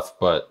and stuff,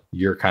 but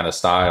your kind of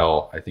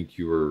style, I think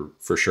you were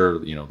for sure,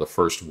 the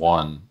first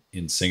one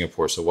in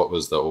Singapore. So what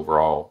was the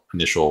overall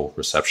initial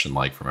reception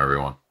like from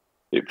everyone?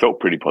 It felt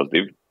pretty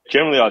positive.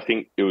 Generally, I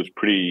think it was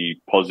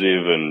pretty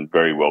positive and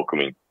very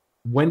welcoming.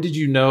 When did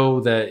you know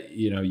that,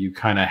 you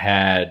kind of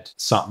had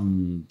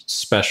something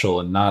special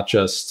and not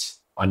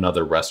just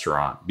another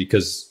restaurant?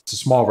 Because it's a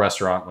small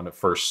restaurant when it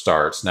first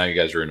starts. Now you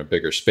guys are in a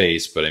bigger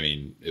space, but I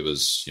mean, it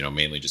was,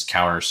 mainly just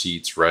counter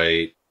seats,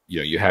 right?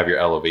 You have your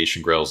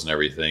elevation grills and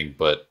everything,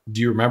 but do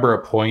you remember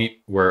a point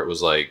where it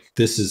was like,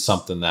 this is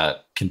something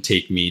that can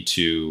take me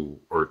to,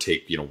 or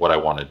take, what I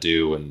want to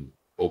do and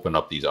open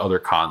up these other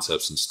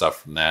concepts and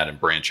stuff from that and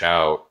branch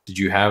out? Did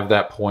you have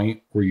that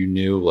point where you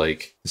knew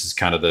like this is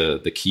kind of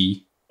the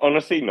key?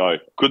 Honestly, no.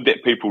 Good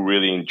that people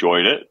really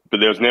enjoyed it, but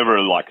there was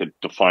never like a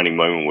defining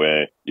moment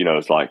where,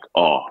 it's like,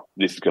 oh,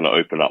 this is going to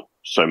open up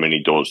so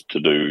many doors to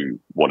do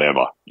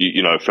whatever.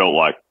 It felt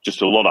like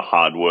just a lot of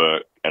hard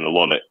work and a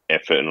lot of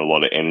effort and a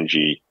lot of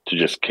energy to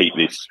just keep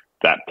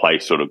that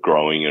place sort of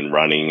growing and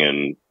running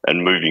and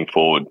moving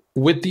forward.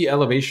 With the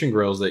elevation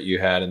grills that you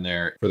had in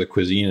there for the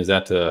cuisine, is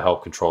that to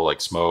help control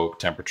like smoke,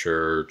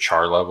 temperature,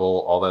 char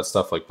level, all that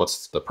stuff? Like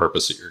what's the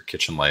purpose of your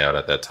kitchen layout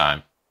at that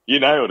time? You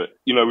nailed it.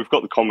 We've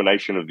got the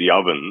combination of the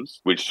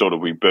ovens, which sort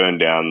of we burn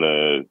down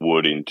the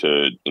wood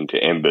into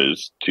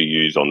embers to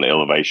use on the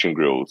elevation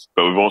grills.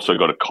 But we've also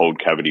got a cold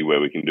cavity where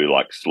we can do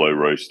like slow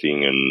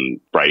roasting and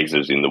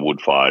braisers in the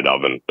wood-fired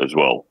oven as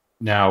well.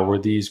 Now, were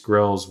these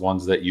grills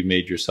ones that you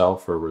made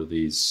yourself, or were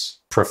these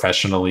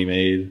professionally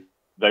made?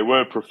 They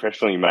were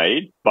professionally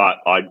made, but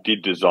I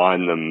did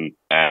design them,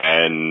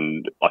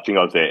 and I think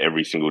I was there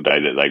every single day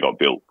that they got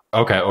built.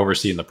 Okay,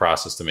 overseeing the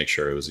process to make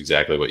sure it was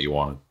exactly what you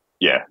wanted.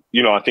 Yeah.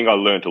 I think I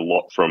learned a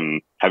lot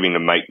from having to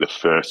make the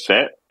first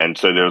set. And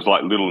so there was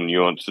like little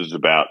nuances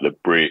about the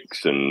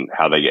bricks and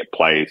how they get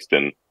placed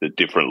and the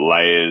different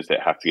layers that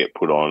have to get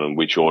put on and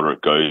which order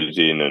it goes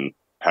in and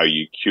how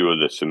you cure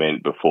the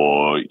cement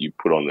before you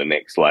put on the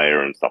next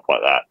layer and stuff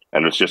like that.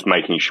 And it's just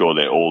making sure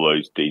that all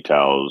those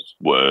details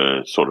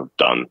were sort of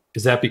done.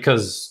 Is that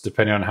because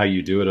depending on how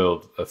you do it,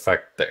 it'll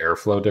affect the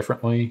airflow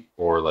differently?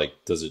 Or like,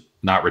 does it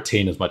not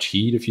retain as much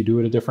heat if you do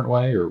it a different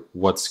way? Or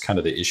what's kind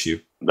of the issue?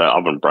 The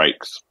oven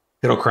breaks.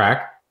 It'll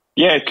crack?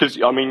 Yeah, because,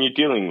 you're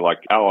dealing like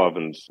our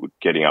ovens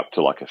getting up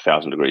to like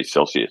 1,000 degrees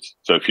Celsius.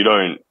 So if you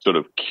don't sort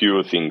of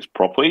cure things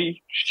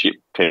properly, shit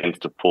tends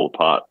to fall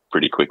apart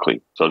pretty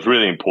quickly. So it's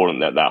really important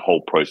that that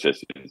whole process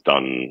is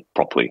done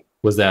properly.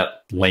 Was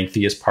that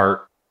lengthiest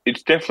part?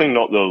 It's definitely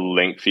not the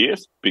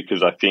lengthiest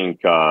because I think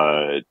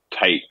it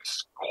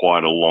takes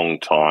quite a long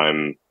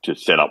time to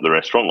set up the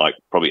restaurant, like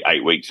probably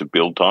 8 weeks of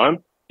build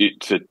time.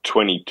 It's a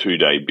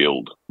 22-day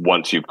build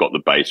once you've got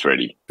the base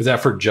ready. Is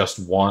that for just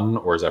one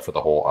or is that for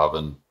the whole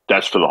oven?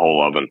 That's for the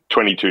whole oven.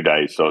 22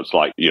 days. So it's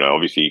like,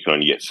 obviously you can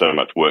only get so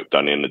much work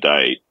done in a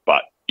day,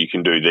 but you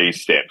can do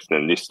these steps and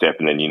then this step,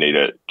 and then you need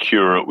to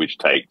cure it, which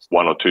takes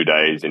 1 or 2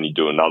 days, and you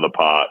do another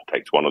part,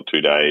 takes 1 or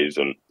 2 days.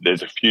 And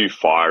there's a few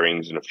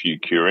firings and a few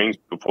curings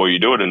before you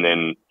do it. And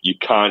then you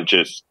can't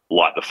just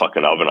light the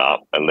fucking oven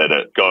up and let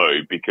it go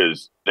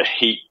because the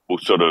heat will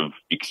sort of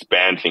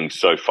expand things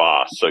so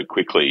fast, so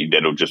quickly that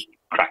it'll just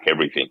crack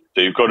everything.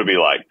 So you've got to be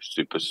like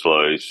super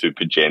slow,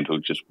 super gentle,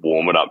 just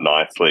warm it up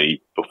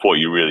nicely before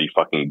you really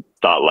fucking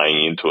start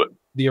laying into it.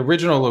 The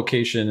original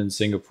location in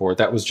Singapore,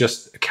 that was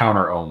just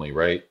counter only,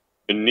 right?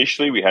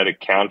 Initially, we had a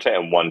counter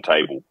and one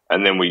table,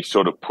 and then we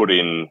sort of put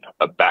in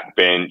a back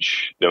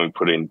bench. Then we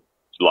put in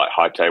like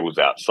high tables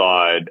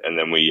outside, and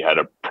then we had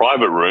a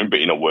private room,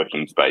 but in a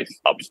working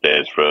space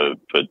upstairs for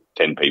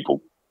 10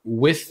 people.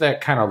 With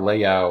that kind of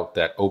layout,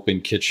 that open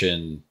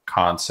kitchen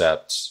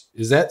concept,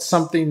 is that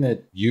something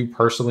that you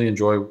personally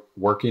enjoy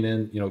working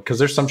in? Because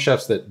there's some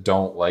chefs that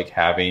don't like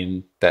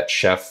having that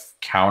chef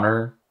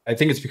counter. I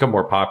think it's become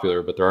more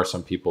popular, but there are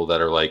some people that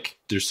are like,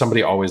 there's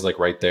somebody always like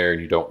right there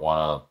and you don't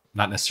want to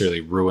not necessarily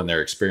ruin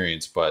their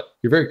experience, but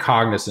you're very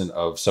cognizant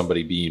of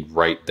somebody being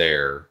right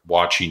there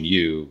watching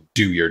you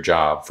do your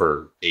job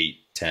for 8,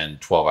 10,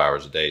 12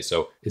 hours a day.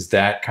 So is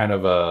that kind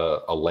of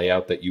a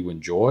layout that you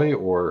enjoy,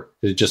 or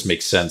it just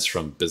makes sense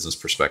from a business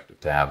perspective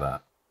to have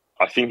that?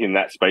 I think in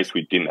that space,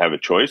 we didn't have a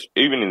choice.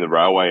 Even in the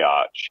railway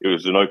arch, it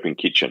was an open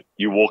kitchen.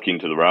 You walk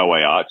into the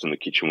railway arch and the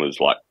kitchen was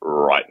like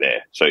right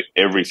there. So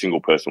every single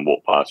person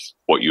walked past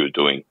what you were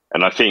doing.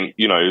 And I think,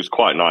 it was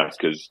quite nice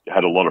because I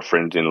had a lot of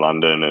friends in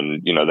London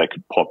and, they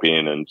could pop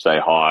in and say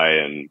hi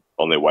and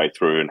on their way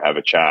through and have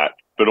a chat.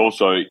 But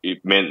also it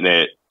meant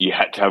that you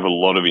had to have a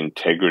lot of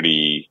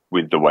integrity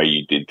with the way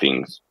you did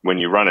things. When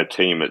you run a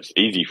team, it's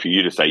easy for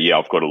you to say, yeah,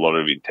 I've got a lot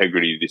of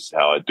integrity. This is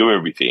how I do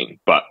everything.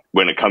 But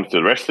when it comes to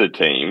the rest of the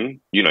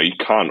team, you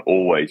can't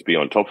always be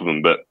on top of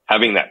them. But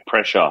having that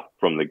pressure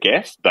from the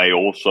guests, they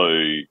also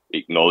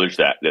acknowledge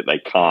that they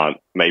can't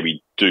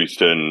maybe do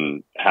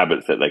certain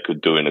habits that they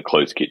could do in a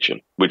closed kitchen,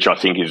 which I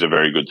think is a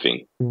very good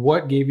thing.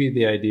 What gave you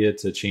the idea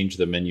to change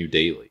the menu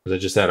daily? Was it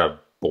just out of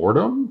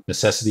boredom,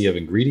 necessity of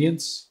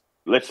ingredients?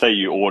 Let's say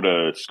you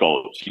order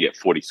scallops, you get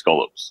 40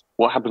 scallops.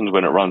 What happens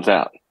when it runs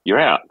out? You're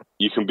out.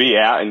 You can be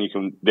out and you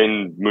can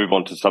then move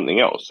on to something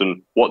else.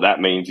 And what that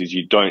means is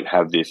you don't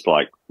have this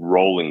like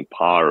rolling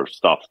pile of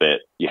stuff that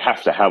you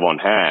have to have on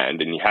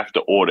hand and you have to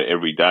order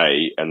every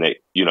day. And that,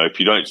 you know, if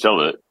you don't sell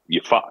it,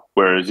 you're fucked.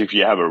 Whereas if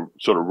you have a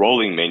sort of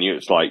rolling menu,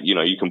 it's like, you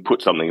know, you can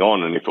put something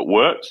on and if it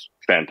works,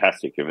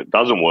 fantastic. If it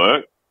doesn't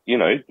work, you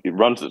know, it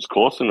runs its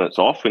course and it's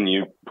off and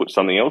you put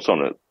something else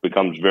on it. It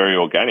becomes very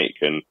organic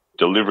and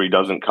delivery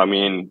doesn't come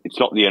in. It's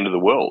not the end of the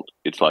world.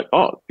 It's like,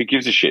 oh, who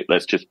gives a shit?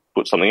 Let's just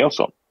put something else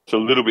on. It's a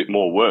little bit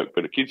more work,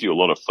 but it gives you a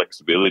lot of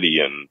flexibility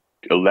and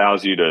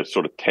allows you to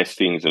sort of test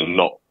things and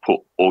not put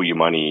all your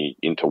money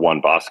into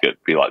one basket.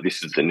 Be like,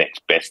 this is the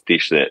next best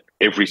dish that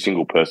every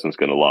single person's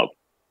going to love.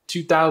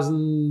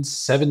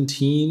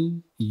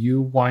 2017,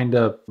 you wind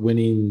up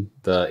winning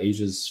the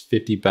Asia's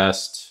 50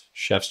 Best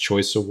Chef's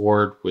Choice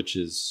Award, which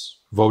is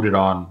voted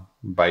on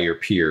by your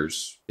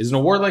peers. Is an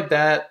award like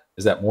that,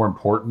 is that more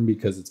important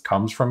because it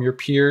comes from your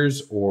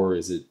peers, or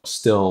is it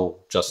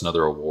still just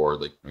another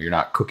award? Like, you're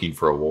not cooking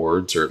for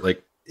awards, or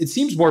like, it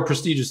seems more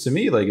prestigious to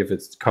me, like if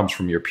it comes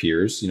from your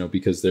peers, you know,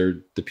 because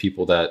they're the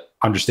people that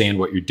understand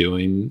what you're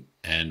doing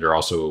and are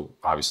also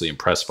obviously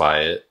impressed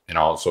by it and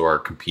also are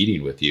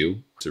competing with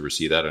you to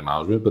receive that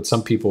acknowledgement. But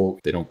some people,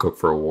 they don't cook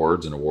for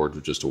awards, and awards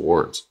are just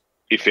awards.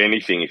 If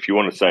anything, if you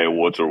want to say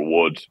awards are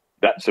awards,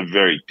 that's a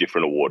very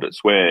different award.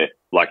 It's where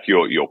like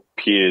your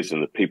peers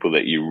and the people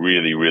that you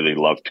really, really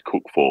love to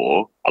cook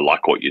for, I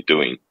like what you're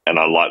doing and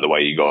I like the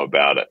way you go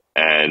about it.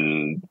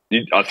 And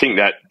I think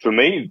that for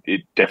me,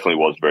 it definitely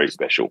was very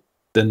special.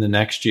 Then the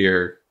next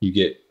year you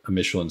get a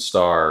Michelin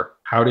star.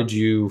 How did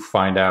you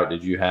find out?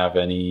 Did you have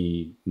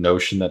any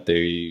notion that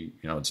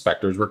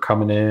inspectors were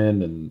coming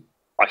in? And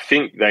I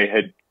think they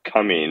had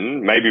come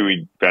in. Maybe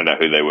we found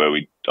out who they were.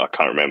 I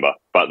can't remember,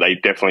 but they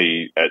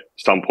definitely at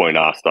some point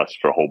asked us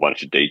for a whole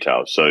bunch of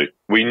details. So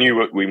we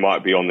knew we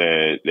might be on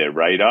their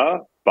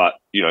radar, but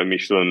you know,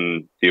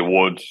 Michelin, the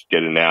awards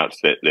get announced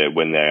that they're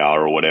when they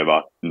are or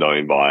whatever, no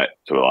invite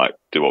to like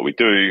do what we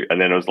do.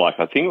 And then it was like,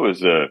 I think it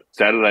was a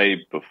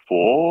Saturday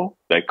before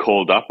they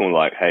called up and were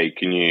like, hey,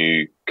 can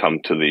you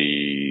come to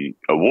the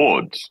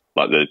awards,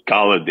 like the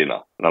gala dinner?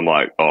 And I'm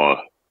like, oh,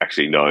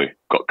 actually, no,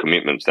 got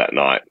commitments that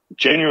night.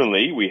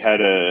 Genuinely, we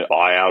had a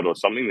buyout or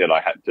something that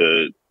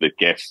the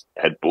guests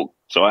had booked.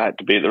 So I had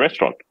to be at the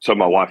restaurant. So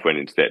my wife went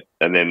instead.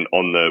 And then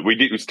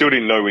we still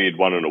didn't know we had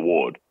won an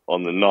award.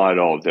 On the night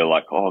of, they're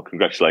like, oh,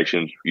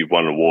 congratulations, you've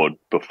won an award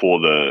before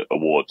the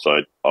award.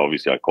 So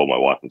obviously I called my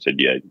wife and said,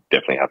 yeah, you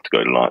definitely have to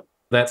go tonight.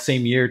 that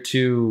same year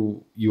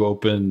too, you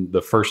opened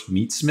the first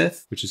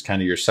Meatsmith, which is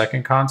kind of your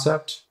second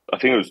concept. I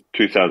think it was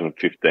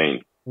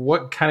 2015.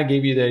 What kind of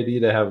gave you the idea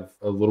to have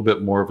a little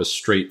bit more of a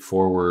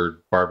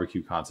straightforward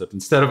barbecue concept?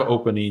 Instead of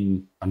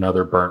opening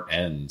another Burnt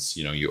Ends,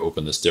 you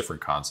open this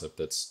different concept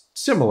that's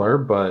similar,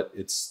 but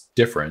it's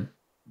different.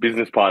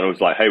 Business partner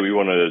was like, hey, we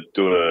want to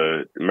do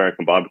an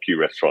American barbecue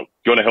restaurant.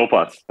 Do you want to help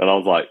us? And I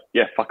was like,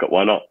 yeah, fuck it,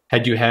 why not?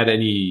 Had you had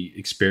any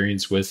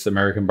experience with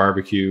American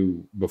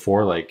barbecue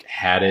before? Like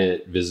had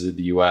it, visited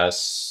the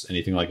US,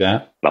 anything like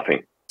that?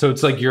 Nothing. So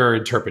it's like your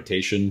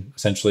interpretation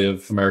essentially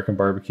of American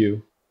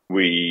barbecue?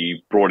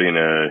 We brought in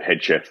a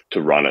head chef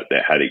to run it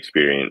that had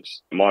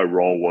experience. My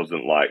role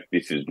wasn't like,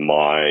 this is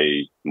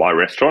my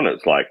restaurant.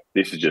 It's like,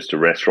 this is just a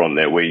restaurant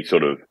that we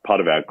sort of part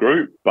of our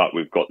group, but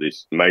we've got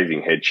this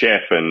amazing head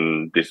chef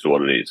and this is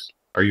what it is.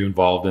 Are you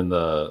involved in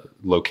the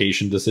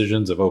location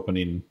decisions of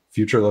opening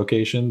future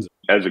locations?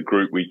 As a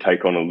group, we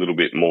take on a little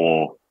bit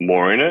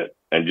more in it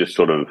and just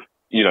sort of,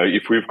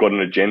 if we've got an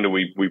agenda,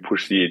 we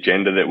push the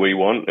agenda that we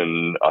want.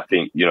 And I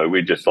think,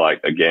 we're just like,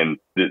 again,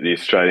 the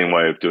Australian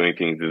way of doing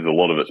things is a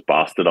lot of it's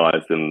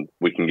bastardized and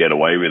we can get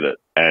away with it.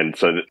 And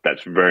so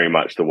that's very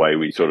much the way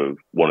we sort of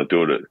want to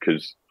do it,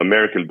 because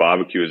American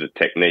barbecue as a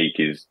technique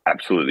is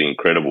absolutely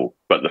incredible.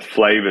 But the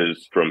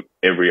flavors from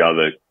every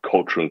other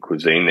culture and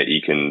cuisine that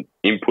you can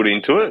input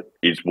into it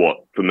is what,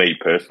 for me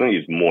personally,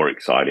 is more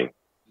exciting.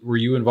 Were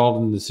you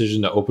involved in the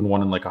decision to open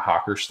one in like a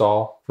hawker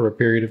stall for a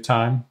period of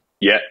time?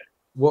 Yeah.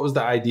 What was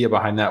the idea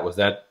behind that? Was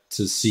that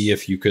to see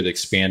if you could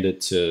expand it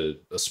to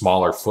a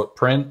smaller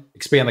footprint,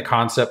 expand the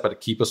concept,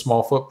 but keep a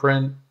small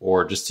footprint,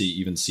 or just to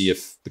even see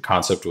if the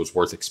concept was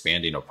worth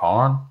expanding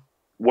upon?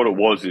 What it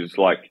was is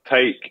like,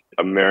 take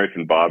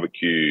American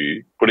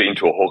barbecue, put it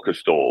into a hawker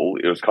stall.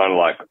 It was kind of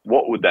like,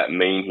 what would that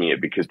mean here?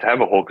 Because to have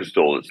a hawker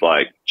stall, it's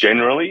like,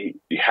 generally,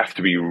 you have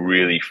to be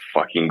really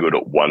fucking good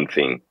at one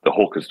thing. The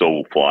hawker stall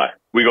will fly.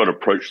 We got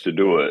approached to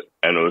do it,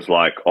 and it was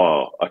like,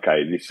 oh,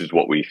 okay, this is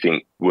what we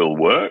think will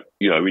work.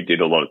 We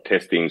did a lot of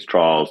testings,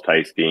 trials,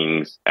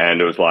 tastings,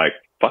 and it was like,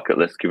 fuck it,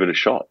 let's give it a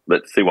shot.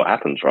 Let's see what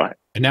happens, right?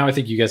 And now I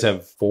think you guys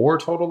have 4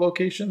 total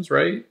locations,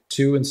 right?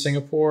 2 in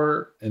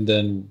Singapore, and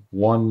then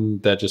 1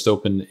 that just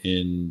opened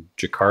in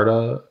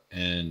Jakarta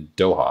and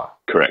Doha.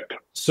 Correct.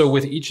 So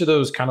with each of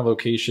those kind of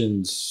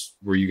locations,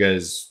 were you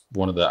guys,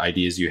 one of the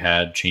ideas you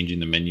had, changing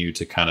the menu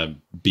to kind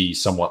of be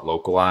somewhat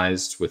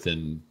localized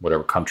within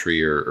whatever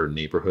country or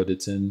neighborhood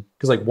it's in?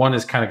 Because like one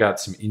has kind of got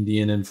some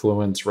Indian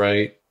influence,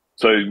 right?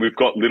 So we've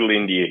got Little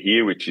India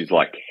here, which is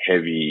like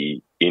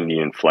heavy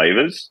Indian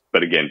flavors,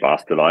 but again,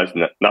 bastardized.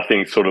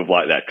 Nothing sort of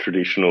like that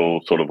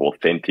traditional sort of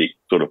authentic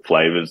sort of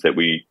flavors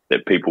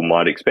that people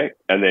might expect.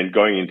 And then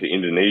going into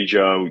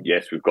Indonesia,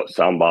 yes, we've got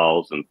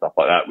sambals and stuff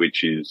like that,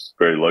 which is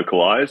very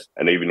localized.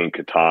 And even in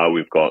Qatar,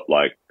 we've got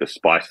like the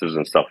spices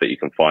and stuff that you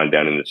can find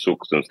down in the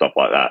souks and stuff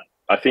like that.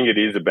 I think it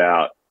is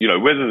about,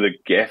 whether the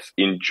guests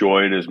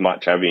enjoy it as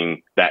much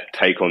having that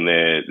take on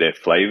their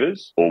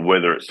flavors, or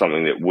whether it's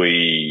something that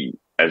we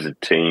as a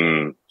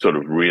team sort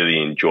of really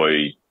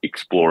enjoy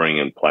exploring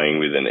and playing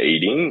with and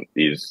eating,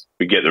 is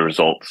we get the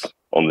results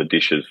on the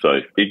dishes. So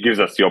it gives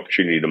us the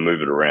opportunity to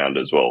move it around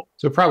as well.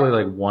 So probably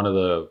like one of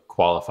the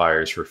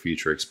qualifiers for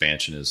future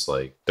expansion is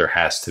like there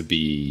has to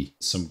be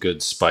some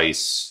good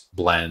spice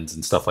blends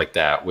and stuff like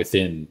that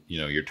within,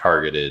 your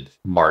targeted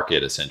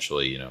market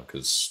essentially,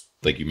 because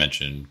like you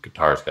mentioned,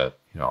 Qatar's got,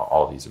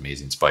 all these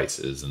amazing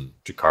spices, and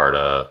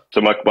Jakarta. So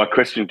my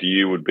question to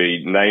you would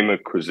be, name a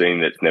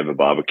cuisine that's never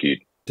barbecued.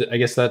 I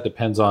guess that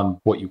depends on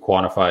what you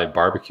quantify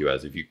barbecue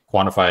as. If you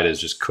quantify it as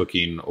just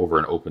cooking over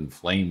an open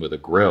flame with a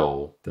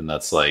grill, then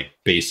that's like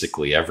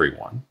basically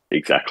everyone.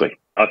 Exactly.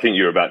 I think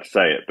you're about to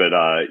say it, but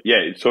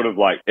it's sort of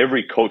like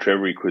every culture,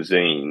 every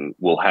cuisine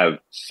will have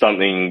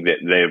something that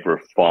they've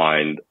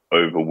refined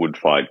over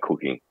wood-fired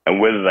cooking.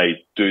 And whether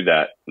they do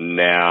that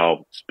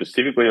now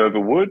specifically over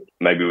wood,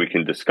 maybe we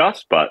can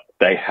discuss, but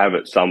they have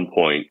at some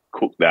point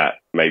cooked that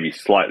maybe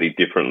slightly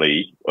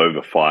differently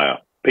over fire.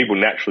 People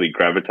naturally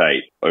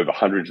gravitate over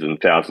hundreds and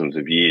thousands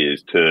of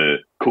years to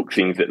cook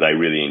things that they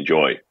really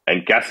enjoy.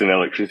 And gas and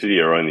electricity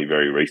are only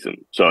very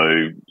recent. So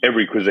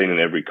every cuisine and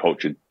every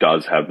culture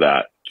does have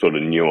that sort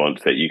of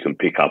nuance that you can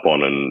pick up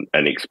on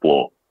and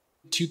explore.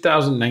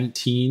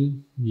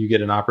 2019, you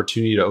get an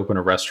opportunity to open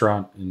a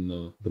restaurant in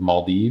the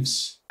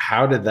Maldives.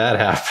 How did that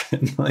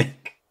happen?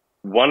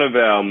 One of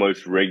our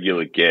most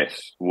regular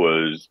guests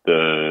was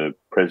the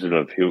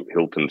president of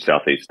Hilton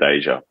Southeast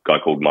Asia, a guy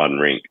called Martin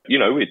Rink.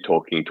 We're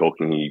talking.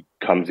 He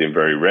comes in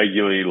very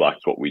regularly,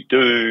 likes what we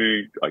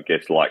do, I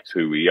guess likes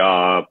who we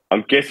are.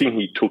 I'm guessing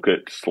he took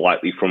it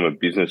slightly from a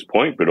business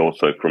point, but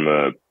also from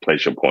a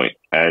pleasure point.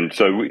 And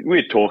so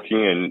we're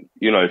talking, and,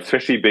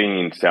 especially being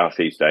in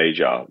Southeast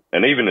Asia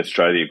and even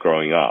Australia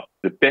growing up,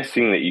 the best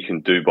thing that you can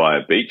do by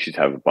a beach is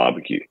have a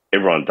barbecue.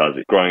 Everyone does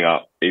it. Growing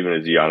up, even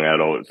as a young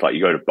adult, it's like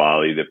you go to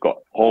Bali, they've got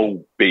a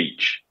whole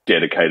beach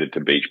dedicated to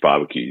beach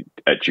barbecue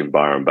at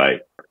Jimbaran Bay.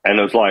 And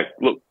it was like,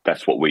 look,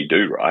 that's what we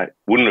do, right?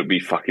 Wouldn't it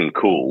be fucking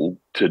cool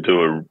to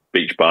do a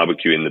beach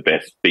barbecue in the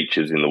best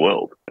beaches in the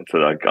world? And so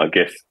I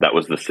guess that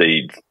was the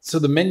seeds. So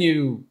the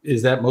menu,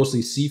 is that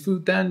mostly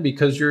seafood then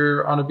because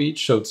you're on a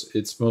beach? So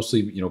it's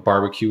mostly,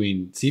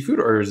 barbecuing seafood,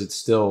 or is it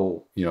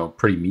still,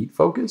 pretty meat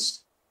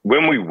focused?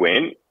 When we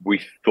went,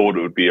 we thought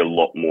it would be a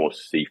lot more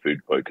seafood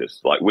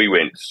focused. Like we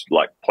went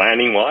like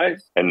planning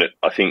wise, and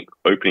I think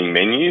opening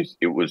menus,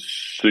 it was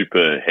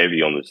super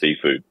heavy on the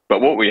seafood.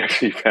 But what we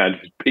actually found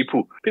is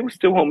people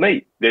still want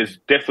meat. There's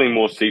definitely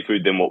more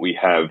seafood than what we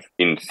have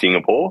in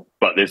Singapore,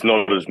 but there's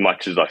not as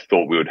much as I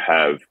thought we would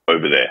have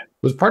over there.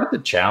 Was part of the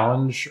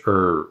challenge,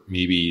 or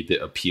maybe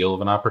the appeal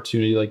of an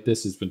opportunity like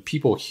this, is when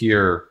people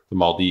hear the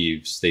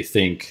Maldives, they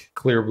think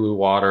clear blue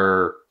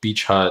water,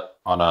 beach hut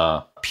on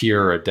a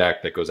pier or a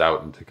deck that goes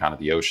out into kind of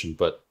the ocean,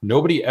 but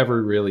nobody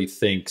ever really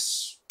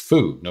thinks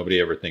food. Nobody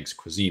ever thinks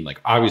cuisine. Like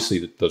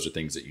obviously those are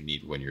things that you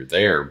need when you're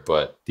there,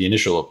 but the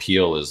initial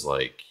appeal is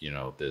like,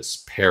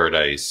 this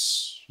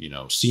paradise,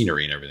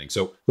 scenery and everything.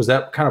 So was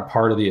that kind of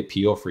part of the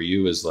appeal for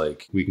you, is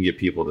like, we can get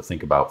people to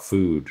think about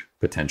food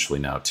potentially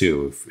now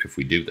too, if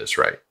we do this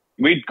right?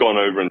 We'd gone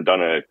over and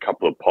done a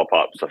couple of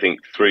pop-ups, I think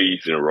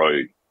 3 in a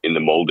row in the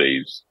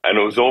Maldives. And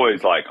it was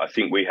always like, I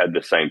think we had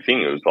the same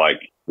thing. It was like,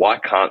 why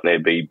can't there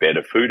be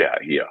better food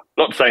out here?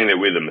 Not saying that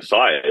we're the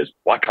messiahs.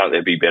 Why can't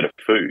there be better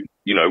food?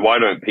 Why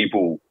don't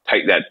people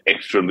take that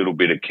extra little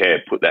bit of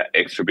care, put that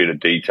extra bit of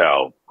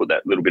detail, put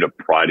that little bit of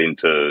pride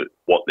into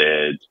what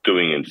they're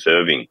doing and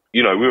serving?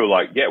 We were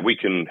like, yeah, we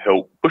can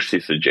help push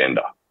this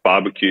agenda.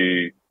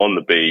 Barbecue on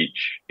the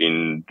beach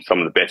in some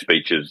of the best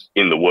beaches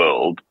in the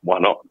world. Why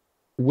not?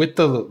 With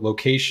the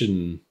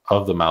location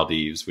of the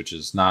Maldives, which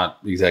is not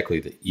exactly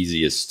the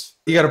easiest,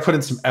 you got to put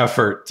in some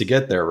effort to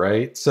get there,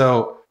 right?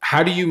 So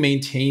how do you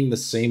maintain the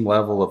same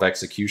level of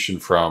execution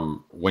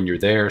from when you're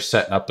there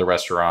setting up the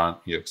restaurant?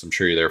 Because I'm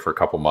sure you're there for a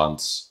couple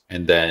months,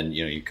 and then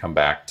you come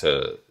back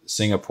to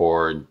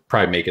Singapore and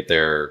probably make it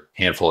there a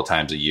handful of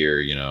times a year,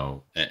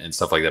 and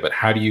stuff like that. But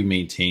how do you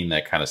maintain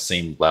that kind of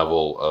same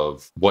level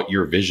of what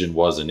your vision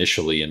was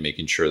initially, and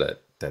making sure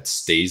that that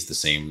stays the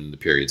same in the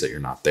periods that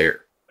you're not there?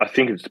 I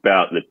think it's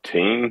about the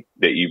team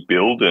that you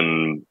build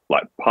and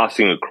like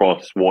passing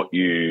across what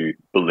you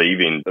believe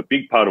in. A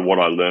big part of what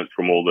I learned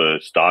from all the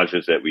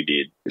stages that we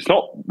did, it's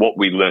not what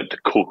we learned to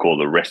cook or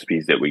the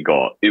recipes that we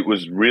got. It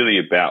was really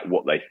about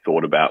what they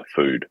thought about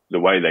food,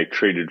 the way they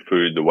treated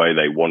food, the way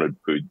they wanted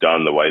food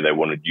done, the way they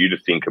wanted you to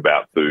think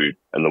about food,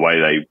 and the way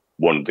they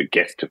wanted the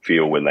guests to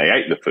feel when they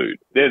ate the food.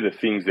 They're the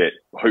things that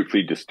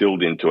hopefully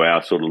distilled into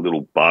our sort of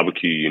little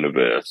barbecue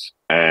universe.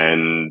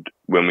 And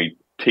when we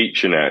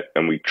teach in it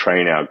and we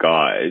train our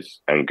guys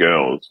and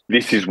girls,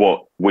 this is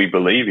what we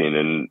believe in.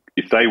 And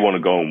if they want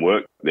to go and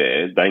work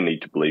there, they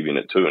need to believe in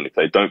it too. And if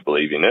they don't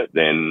believe in it,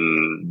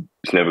 then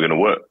it's never going to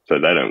work. So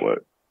they don't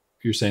work.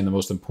 You're saying the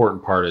most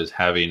important part is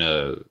having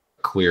a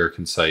clear,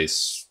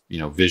 concise,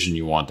 vision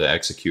you want to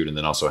execute, and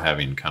then also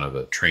having kind of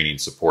a training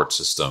support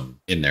system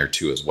in there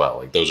too as well.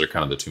 Like those are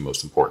kind of the two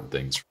most important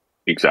things.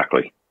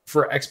 Exactly.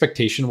 For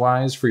expectation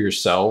wise for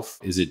yourself,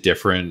 is it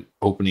different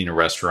opening a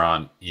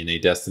restaurant in a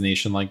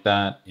destination like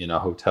that in a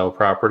hotel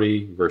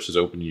property versus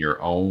opening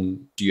your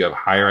own? Do you have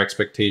higher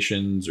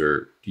expectations,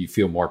 or do you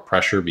feel more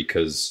pressure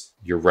because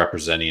you're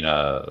representing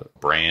a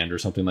brand or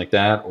something like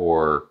that?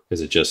 Or is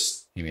it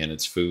just, hey man,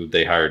 it's food.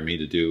 They hired me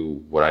to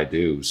do what I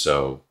do,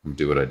 so I'm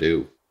do what I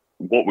do.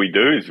 What we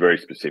do is very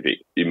specific.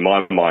 In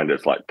my mind,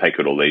 it's like take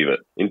it or leave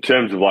it. In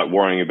terms of like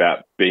worrying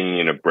about being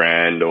in a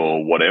brand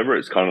or whatever,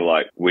 it's kind of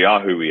like we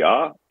are who we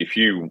are. If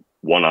you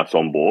want us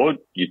on board,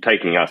 you're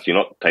taking us, you're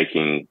not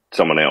taking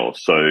someone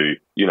else. So,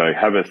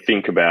 have a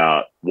think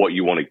about what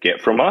you want to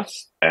get from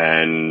us,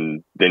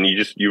 and then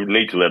you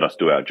need to let us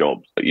do our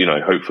jobs.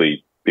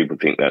 Hopefully people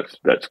think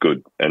that's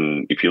good.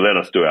 And if you let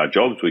us do our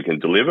jobs, we can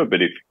deliver.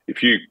 But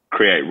if you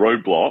create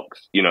roadblocks,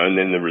 and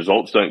then the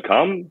results don't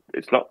come,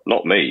 it's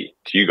not me,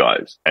 it's you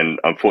guys. And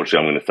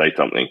unfortunately, I'm going to say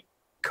something.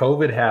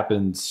 COVID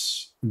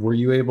happens. Were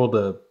you able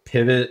to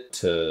pivot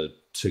to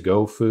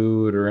go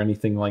food or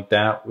anything like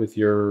that with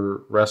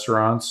your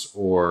restaurants?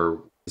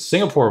 Or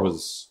Singapore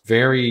was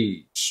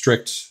very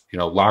strict,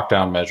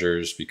 lockdown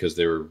measures because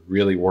they were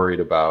really worried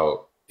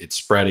about it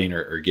spreading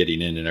or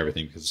getting in and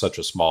everything, because it's such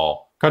a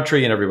small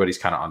country and everybody's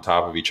kind of on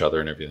top of each other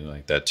and everything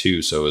like that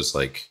too. So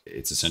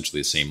it's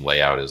essentially the same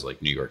layout as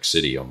like New York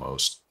City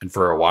almost. And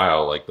for a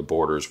while, like the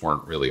borders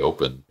weren't really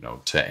open,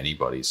 to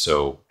anybody.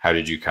 So how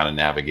did you kind of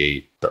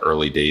navigate the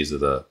early days of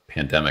the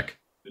pandemic?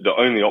 The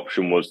only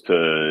option was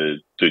to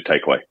do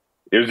takeaway.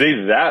 It was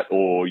either that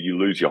or you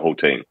lose your whole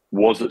team.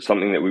 Was it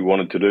something that we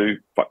wanted to do?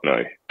 Fuck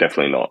no,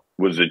 definitely not.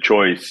 Was the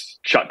choice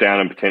shut down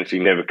and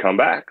potentially never come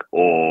back,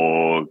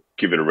 or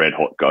give it a red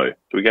hot go?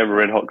 So we gave it a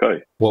red hot go.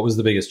 What was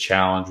the biggest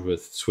challenge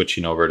with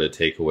switching over to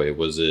takeaway?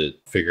 Was it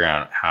figuring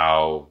out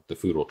how the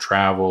food will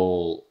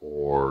travel,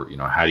 or,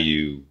 how do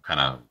you kind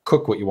of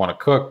cook what you want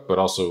to cook, but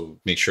also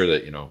make sure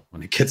that,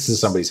 when it gets to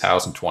somebody's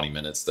house in 20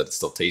 minutes that it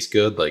still tastes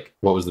good? Like,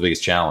 what was the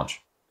biggest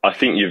challenge? I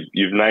think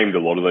you've named a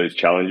lot of those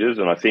challenges,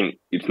 and I think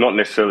it's not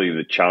necessarily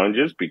the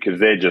challenges because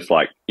they're just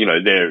like,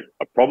 they're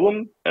a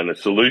problem and a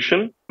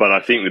solution. But I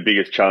think the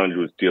biggest challenge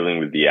was dealing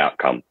with the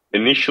outcome.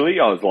 Initially,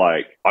 I was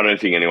like, I don't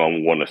think anyone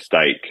would want a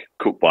steak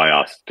cooked by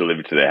us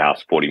delivered to their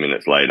house 40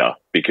 minutes later,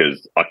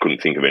 because I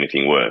couldn't think of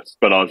anything worse.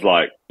 But I was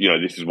like,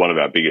 this is one of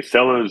our biggest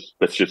sellers.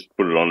 Let's just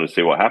put it on and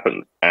see what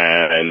happens.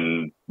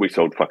 And we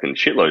sold fucking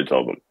shitloads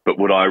of them. But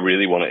would I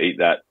really want to eat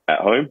that at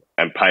home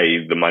and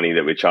pay the money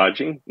that we're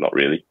charging? Not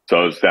really.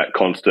 So it was that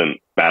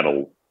constant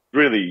battle.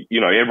 Really,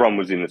 everyone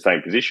was in the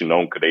same position. No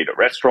one could eat at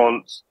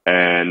restaurants.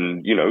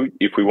 And,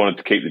 if we wanted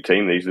to keep the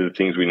team, these are the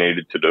things we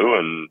needed to do.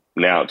 And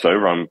now it's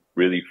over. I'm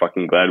really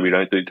fucking glad we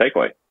don't do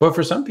takeaway. But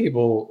for some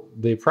people,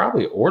 they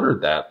probably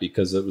ordered that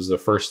because it was the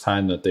first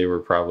time that they were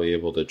probably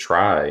able to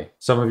try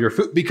some of your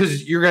food,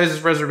 because your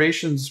guys'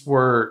 reservations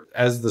were,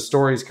 as the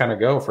stories kind of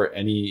go for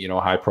any,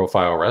 high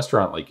profile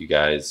restaurant like you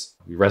guys,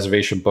 your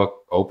reservation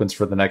book opens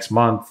for the next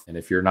month. And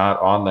if you're not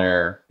on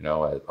there,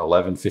 at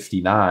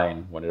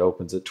 11:59 when it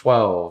opens at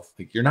 12,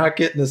 like you're not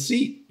getting a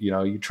seat,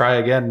 you try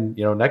again,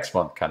 next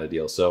month kind of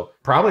deal. So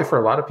probably for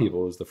a lot of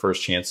people, it was the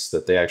first chance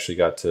that they actually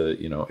got to,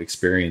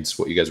 experience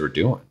what you guys were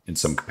doing in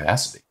some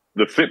capacity.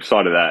 The flip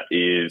side of that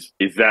is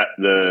that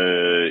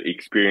the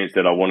experience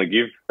that I want to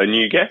give a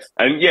new guest?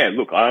 And yeah,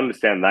 look, I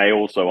understand they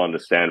also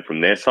understand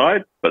from their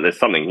side, but there's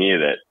something here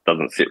that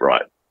doesn't sit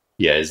right.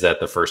 Yeah. Is that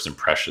the first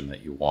impression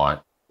that you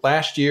want?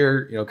 Last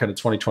year, kind of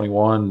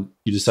 2021,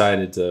 you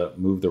decided to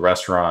move the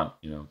restaurant,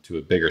 to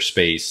a bigger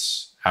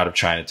space out of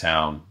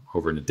Chinatown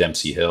over into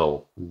Dempsey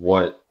Hill.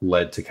 What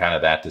led to kind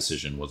of that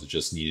decision? Was it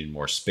just needing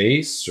more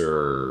space,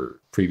 or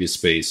previous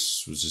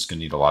space was just going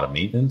to need a lot of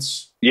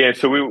maintenance? Yeah,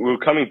 so we were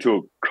coming to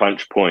a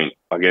crunch point,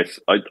 I guess.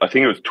 I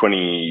think it was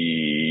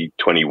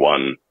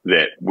 2021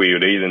 that we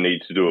would either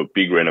need to do a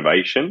big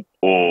renovation,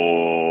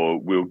 or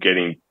we were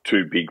getting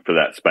too big for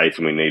that space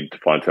and we needed to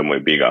find somewhere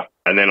bigger.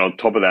 And then on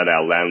top of that,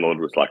 our landlord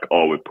was like,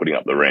 oh, we're putting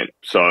up the rent.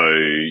 So,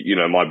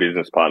 my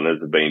business partners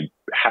have been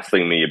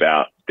hassling me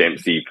about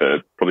Dempsey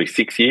for probably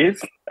 6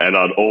 years. And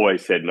I'd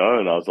always said no.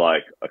 And I was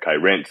like, okay,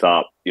 rent's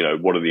up.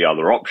 What are the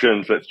other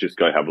options? Let's just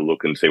go have a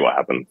look and see what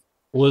happens.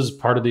 Was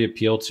part of the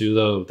appeal too,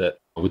 though, that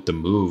with the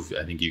move,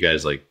 I think you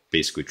guys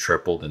basically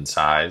tripled in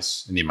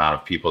size in the amount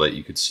of people that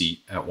you could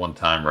seat at one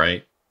time,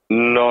 right?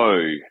 No,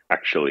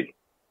 actually.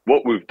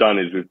 What we've done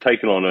is we've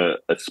taken on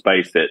a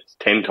space that's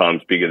 10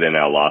 times bigger than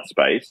our last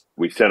space.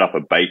 We set up a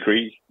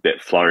bakery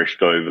that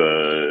flourished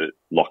over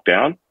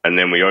lockdown, and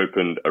then we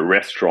opened a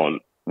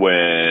restaurant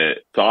where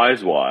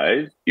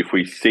size-wise, if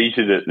we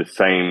seated it the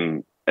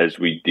same as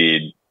we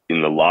did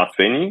in the last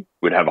venue,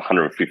 we'd have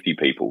 150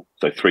 people,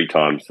 so 3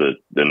 times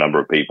the number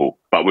of people.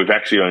 But we've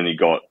actually only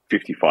got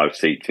 55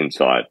 seats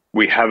inside.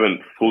 We haven't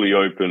fully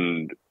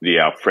opened the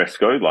al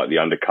fresco, like the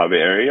undercover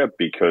area,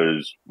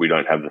 because we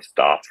don't have the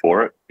staff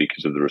for it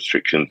because of the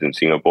restrictions in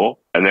Singapore.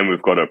 And then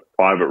we've got a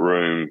private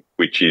room,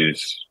 which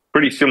is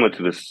pretty similar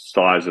to the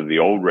size of the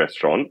old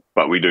restaurant,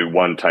 but we do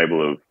one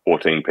table of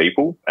 14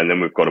 people, and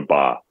then we've got a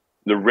bar.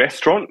 The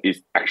restaurant is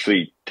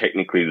actually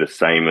technically the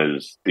same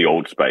as the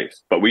old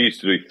space, but we used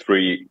to do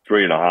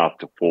 3.5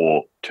 to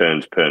 4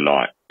 turns per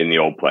night in the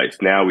old place.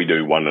 Now we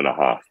do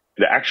 1.5.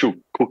 The actual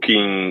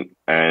cooking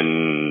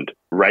and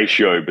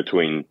ratio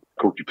between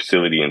cooking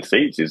facility and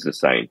seats is the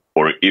same,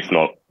 or if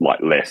not,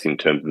 like less in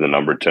terms of the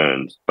number of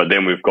turns. But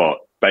then we've got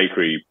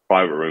bakery,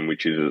 private room,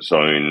 which is its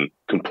own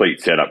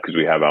complete setup because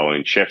we have our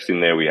own chefs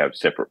in there. We have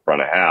separate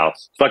front of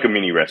house. It's like a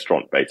mini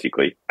restaurant,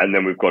 basically. And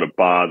then we've got a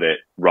bar that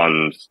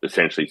runs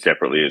essentially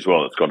separately as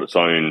well. It's got its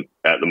own,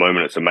 at the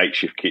moment, it's a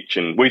makeshift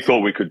kitchen. We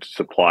thought we could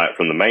supply it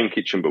from the main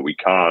kitchen, but we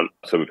can't.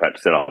 So we've had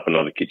to set up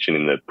another kitchen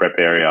in the prep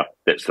area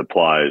that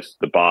supplies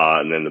the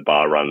bar, and then the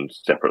bar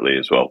runs separately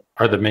as well.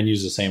 Are the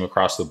menus the same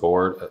across the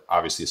board,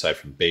 obviously aside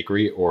from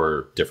bakery,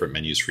 or different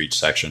menus for each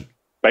section?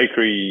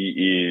 Bakery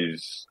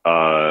is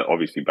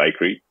obviously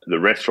bakery. The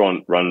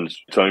restaurant runs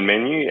its own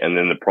menu, and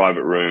then the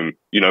private room,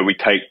 we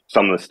take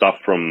some of the stuff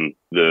from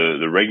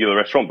the regular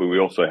restaurant, but we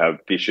also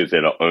have dishes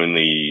that are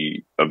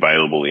only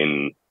available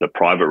in the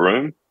private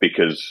room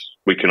because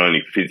we can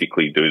only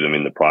physically do them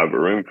in the private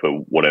room for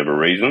whatever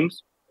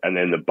reasons. And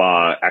then the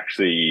bar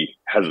actually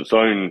has its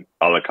own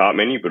a la carte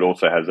menu, but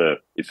also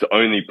it's the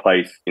only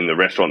place in the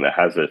restaurant that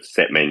has a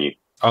set menu.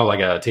 Oh,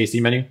 like a tasty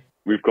menu?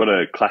 We've got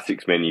a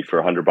classics menu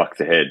for $100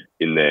 a head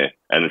in there.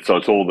 And so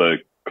it's all the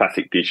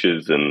classic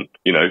dishes. And,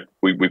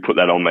 we put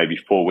that on maybe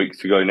 4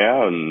 weeks ago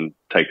now and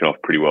taken off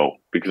pretty well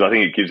because I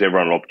think it gives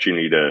everyone an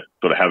opportunity to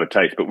sort of have a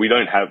taste. But we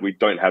don't have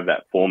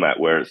that format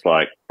where it's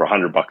like for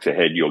 $100 a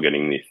head, you're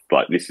getting this,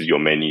 like this is your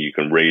menu. You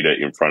can read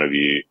it in front of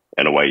you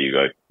and away you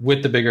go.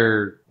 With the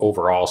bigger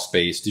overall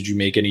space, did you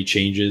make any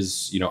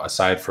changes,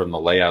 aside from the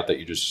layout that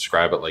you just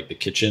described, like the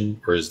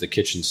kitchen, or is the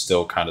kitchen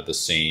still kind of the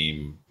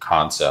same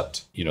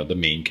concept, the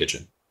main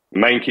kitchen?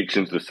 Main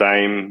kitchen's the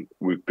same.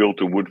 We've built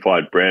a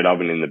wood-fired bread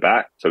oven in the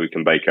back so we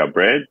can bake our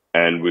bread.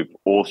 And we've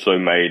also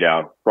made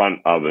our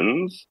front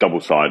ovens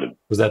double-sided.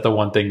 Was that the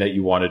one thing that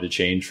you wanted to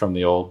change from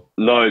the old?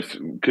 No,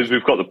 because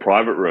we've got the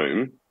private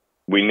room.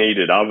 We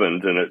needed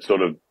ovens, and it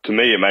sort of, to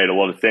me, it made a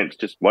lot of sense.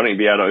 Just why don't you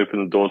be able to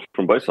open the doors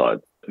from both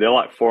sides? They're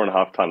like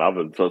 4.5 ton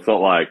ovens, so it's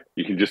not like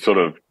you can just sort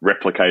of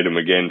replicate them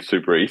again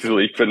super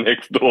easily for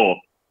next door.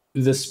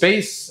 The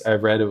space, I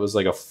read, it was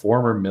like a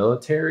former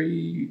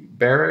military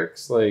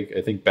barracks, like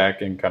I think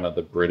back in kind of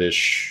the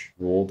British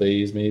rule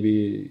days,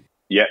 maybe.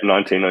 Yeah,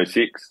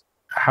 1906.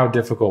 How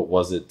difficult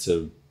was it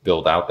to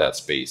build out that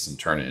space and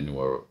turn it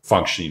into a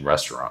functioning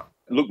restaurant?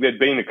 Look, there'd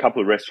been a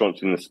couple of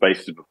restaurants in the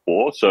spaces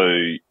before, so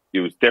it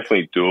was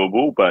definitely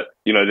doable, but,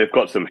 they've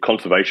got some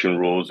conservation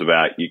rules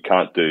about you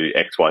can't do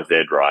X, Y,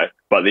 Z, right?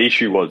 But the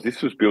issue was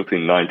this was built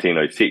in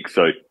 1906,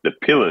 so the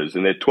pillars,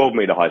 and they're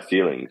 12-meter high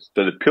ceilings,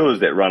 so the pillars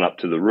that run up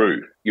to the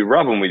roof, you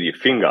rub them with your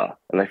finger,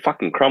 and they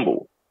fucking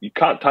crumble. You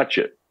can't touch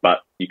it, but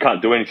you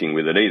can't do anything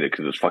with it either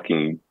because it's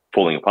fucking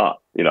falling apart.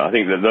 I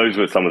think that those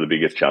were some of the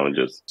biggest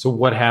challenges. So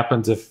what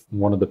happens if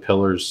one of the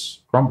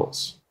pillars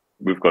crumbles?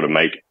 We've got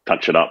to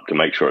touch it up to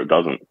make sure it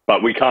doesn't.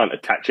 But we can't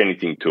attach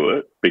anything to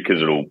it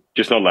because it'll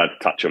just not allowed to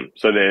touch them.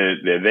 So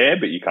they're there,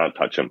 but you can't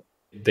touch them.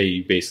 They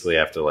basically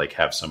have to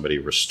have somebody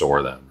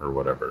restore them or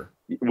whatever.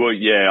 Well,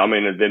 yeah, I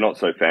mean, they're not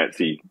so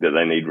fancy that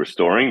they need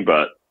restoring,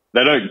 but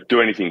they don't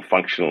do anything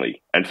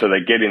functionally. And so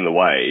they get in the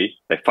way,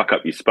 they fuck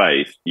up your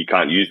space, you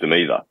can't use them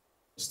either.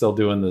 Still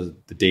doing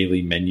the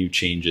daily menu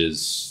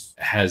changes.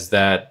 Has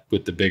that,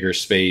 with the bigger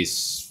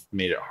space,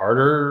 made it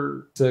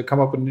harder to come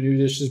up with new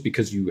dishes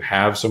because you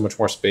have so much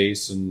more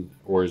space,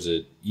 or is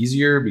it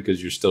easier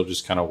because you're still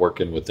just kind of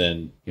working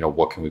within,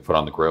 what can we put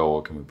on the grill?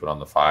 What can we put on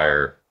the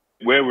fire?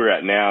 Where we're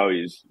at now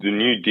is the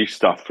new dish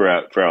stuff for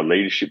our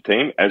leadership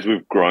team. As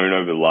we've grown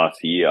over the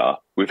last year,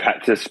 we've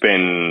had to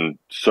spend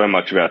so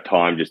much of our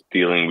time just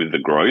dealing with the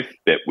growth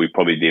that we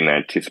probably didn't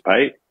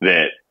anticipate,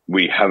 that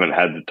we haven't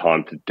had the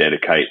time to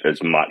dedicate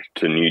as much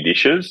to new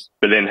dishes.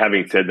 But then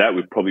having said that,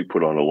 we've probably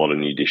put on a lot of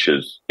new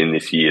dishes in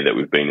this year that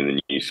we've been in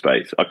the new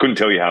space. I couldn't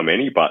tell you how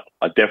many, but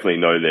I definitely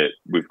know that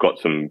we've got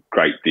some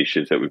great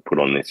dishes that we've put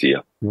on this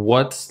year.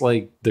 What's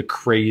the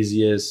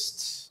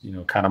craziest,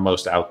 kind of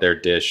most out there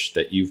dish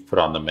that you've put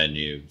on the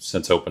menu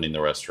since opening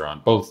the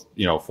restaurant, both,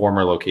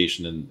 former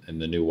location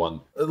and the new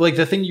one? Like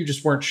the thing you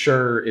just weren't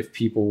sure if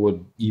people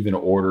would even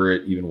order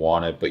it, even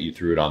want it, but you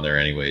threw it on there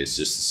anyways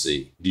just to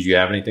see. Did you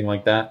have anything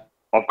like that?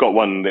 I've got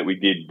one that we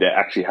did that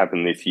actually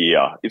happened this year.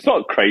 It's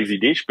not a crazy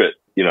dish, but,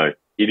 you know,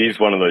 it is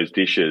one of those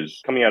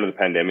dishes. Coming out of the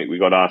pandemic, we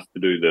got asked to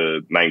do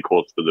the main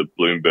course for the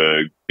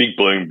big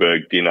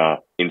Bloomberg dinner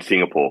in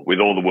Singapore with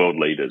all the world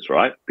leaders,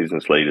 right?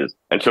 Business leaders.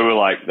 And so we're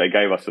like, they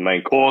gave us the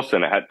main course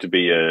and it had to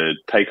be a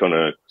take on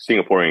a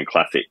Singaporean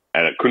classic.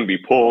 And it couldn't be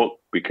pork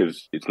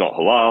because it's not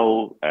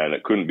halal, and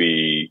it couldn't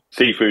be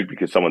seafood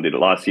because someone did it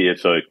last year.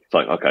 So it's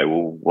like, okay,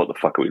 well, what the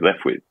fuck are we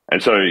left with?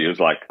 And so it was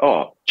like,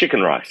 oh,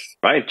 chicken rice,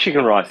 right?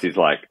 Chicken rice is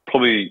like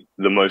probably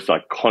the most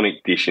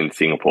iconic dish in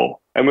Singapore.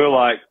 And we were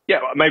like, yeah,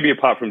 maybe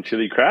apart from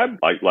chili crab,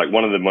 like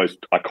one of the most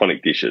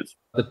iconic dishes.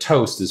 The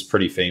toast is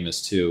pretty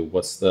famous too.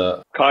 What's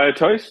the Kaya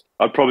toast?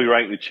 I'd probably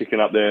rank the chicken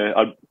up there.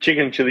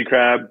 Chicken, chili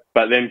crab,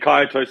 but then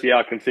kaya toast, yeah,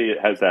 I can see it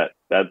has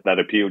that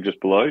appeal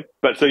just below.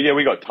 But so yeah,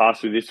 we got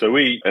tasked with this. So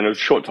and it was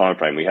a short time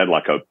frame. We had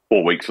like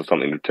 4 weeks or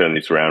something to turn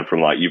this around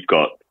from like, you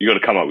got to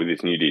come up with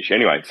this new dish.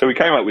 Anyway, so we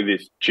came up with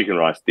this chicken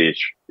rice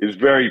dish. It was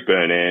very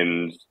burnt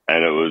ends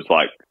and it was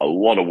like a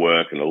lot of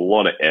work and a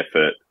lot of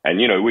effort. And,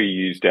 you know, we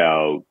used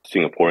our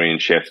Singaporean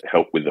chefs to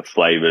help with the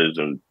flavors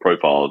and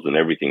profiles and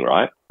everything,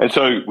 right? And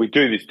so we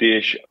do this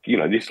dish, you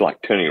know, this like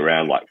turning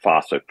around like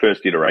fast. So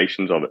first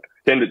iterations of it,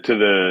 send it to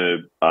the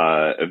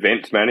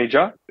events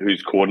manager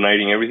who's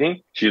coordinating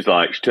everything. She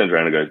turns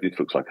around and goes, this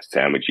looks like a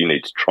sandwich. You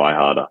need to try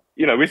harder.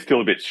 You know, we're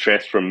still a bit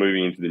stressed from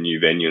moving into the new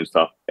venue and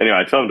stuff. Anyway,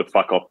 I tell them to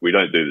fuck off. We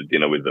don't do the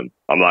dinner with them.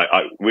 I'm like,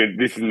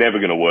 this is never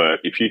going to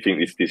work. If you think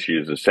this dish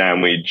is a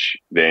sandwich,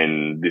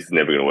 then this is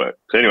never going to work.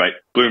 So anyway,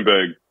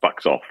 Bloomberg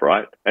fucks off,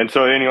 right? And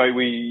so anyway,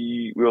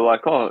 we were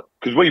like, oh,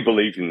 because we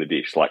believed in the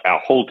dish. Like our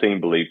whole team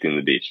believed in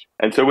the dish.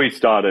 And so we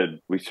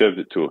served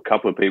it to a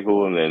couple of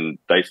people and then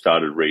they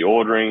started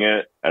reordering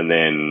it. And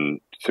then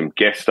some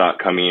guests start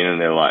coming in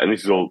and they're like, and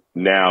this is all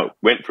now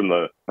went from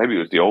maybe it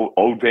was the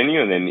old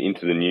venue and then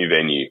into the new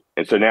venue.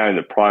 And so now in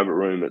the private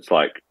room,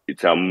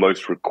 it's our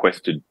most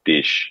requested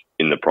dish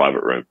in the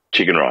private room,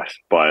 chicken rice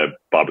by a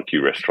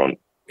barbecue restaurant.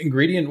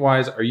 ingredient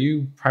wise, are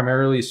you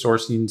primarily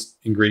sourcing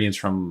ingredients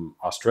from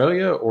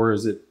Australia, or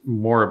is it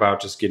more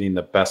about just getting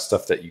the best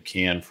stuff that you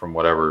can from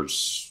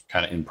whatever's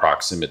kind of in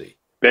proximity?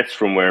 Best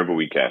from wherever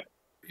we can.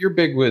 You're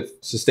big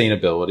with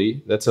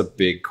sustainability. That's a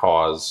big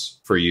cause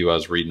for you, I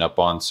was reading up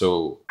on.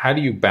 So how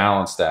do you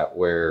balance that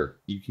where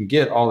you can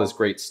get all this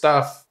great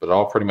stuff, but it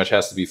all pretty much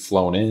has to be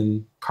flown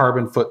in?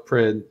 Carbon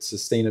footprint,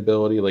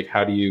 sustainability, like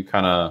how do you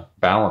kind of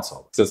balance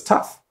all this? It's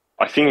tough.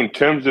 I think in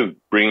terms of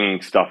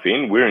bringing stuff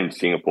in, we're in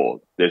Singapore.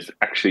 There's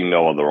actually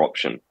no other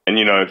option. And,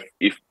 you know,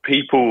 if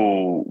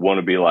people want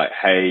to be like,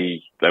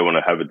 hey, they want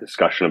to have a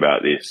discussion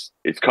about this,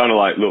 it's kind of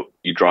like, look,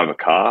 you drive a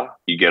car,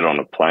 you get on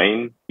a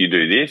plane, you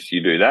do this,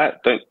 you do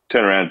that. Don't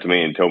turn around to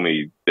me and tell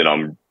me that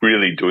I'm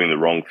really doing the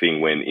wrong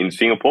thing when in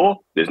Singapore,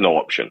 there's no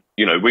option.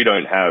 You know, we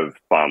don't have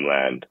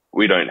farmland.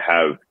 We don't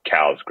have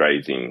cows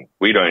grazing.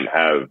 We don't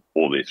have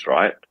all this,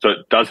 right? So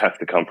it does have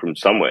to come from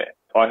somewhere.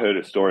 I heard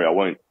a story, I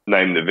won't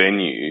name the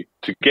venue,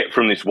 to get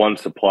from this one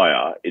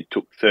supplier, it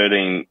took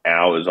 13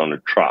 hours on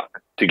a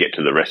truck to get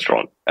to the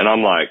restaurant. And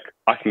I'm like,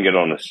 I can get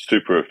on a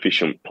super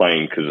efficient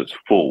plane because it's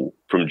full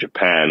from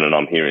Japan and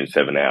I'm here in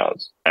 7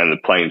 hours. And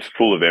the plane's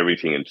full of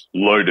everything and it's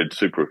loaded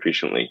super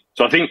efficiently.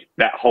 So I think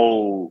that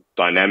whole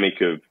dynamic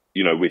of,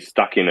 you know, we're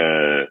stuck in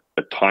a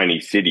tiny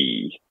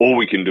city, all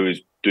we can do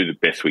is do the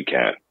best we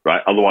can,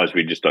 right? Otherwise,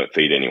 we just don't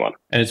feed anyone.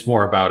 And it's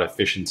more about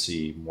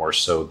efficiency more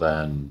so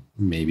than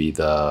maybe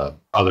the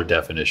other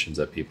definitions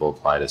that people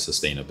apply to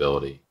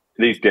sustainability.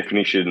 These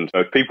definitions,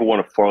 if people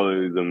want to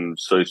follow them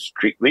so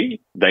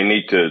strictly, they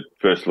need to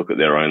first look at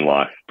their own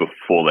life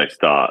before they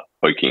start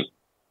poking.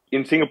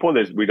 In Singapore,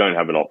 we don't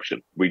have an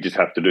option. We just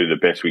have to do the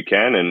best we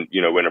can. And,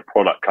 you know, when a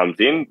product comes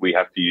in, we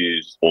have to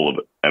use all of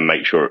it and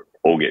make sure it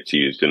all gets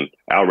used. And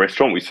our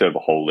restaurant, we serve a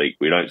whole leek.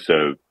 We don't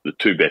serve the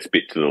two best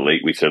bits of the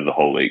leek. We serve the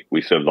whole leek.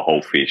 We serve the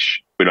whole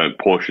fish. We don't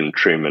portion,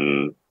 trim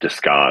and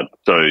discard.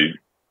 So,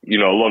 you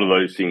know, a lot of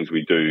those things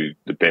we do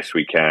the best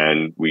we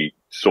can. We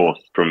source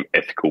from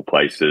ethical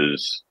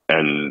places.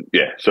 And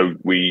yeah, so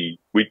we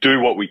do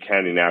what we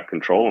can in our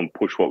control and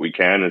push what we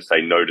can and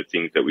say no to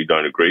things that we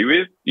don't agree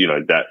with. You know,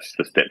 that's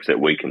the steps that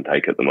we can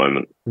take at the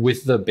moment.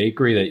 With the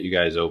bakery that you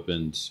guys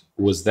opened,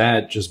 was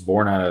that just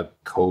born out of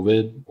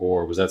COVID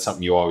or was that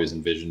something you always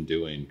envisioned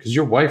doing? Because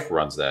your wife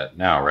runs that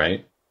now,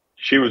 right?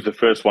 She was the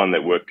first one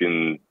that worked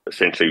in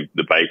essentially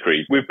the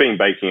bakery. We've been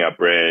baking our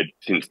bread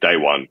since day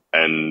one.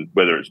 And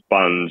whether it's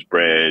buns,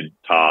 bread,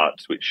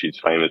 tarts, which she's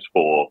famous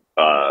for,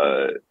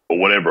 or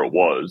whatever it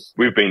was,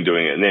 we've been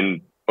doing it. And then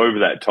over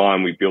that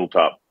time, we built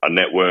up a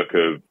network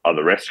of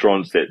other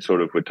restaurants that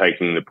sort of were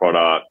taking the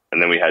product.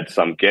 And then we had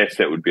some guests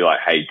that would be like,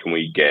 hey, can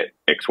we get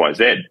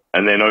XYZ?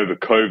 And then over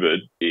COVID,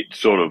 it's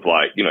sort of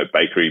like, you know,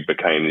 bakery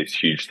became this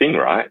huge thing,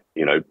 right?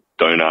 You know,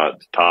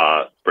 donuts,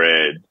 tarts,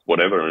 bread,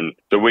 whatever. And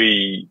so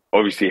we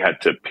obviously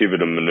had to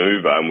pivot and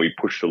maneuver and we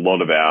pushed a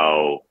lot of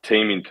our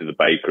team into the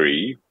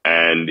bakery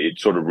and it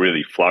sort of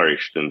really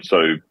flourished. And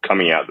so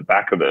coming out the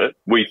back of it,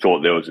 we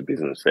thought there was a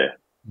business there.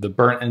 The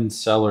Burnt End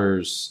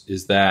Cellars,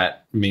 is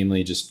that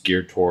mainly just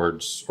geared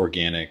towards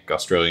organic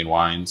Australian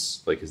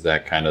wines? Like, is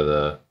that kind of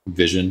the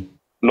vision?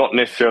 Not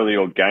necessarily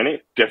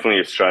organic, definitely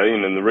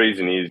Australian. And the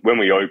reason is when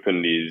we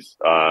opened is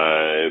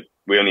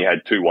we only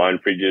had 2 wine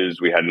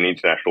fridges. We had an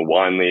international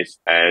wine list.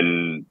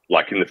 And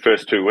like in the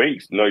first 2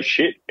 weeks, no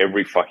shit,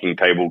 every fucking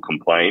table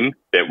complained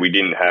that we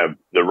didn't have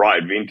the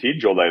right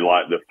vintage or they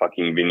liked the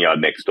fucking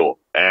vineyard next door.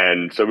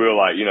 And so we were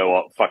like, you know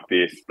what, fuck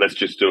this. Let's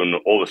just do an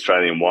all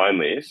Australian wine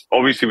list.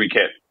 Obviously we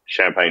kept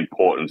champagne,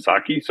 port and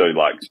sake. So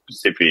like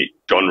specific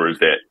genres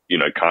that,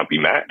 can't be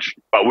matched.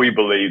 But we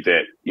believe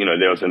that,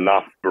 there was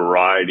enough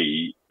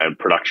variety and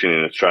production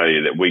in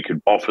Australia that we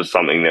could offer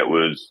something that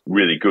was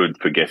really good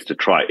for guests to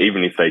try,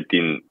 even if they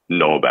didn't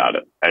know about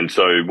it. And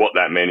so what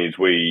that meant is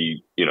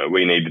we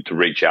needed to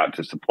reach out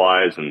to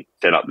suppliers and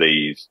set up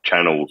these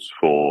channels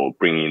for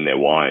bringing in their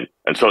wine.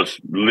 And so it's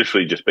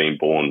literally just been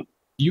born.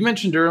 You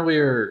mentioned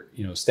earlier,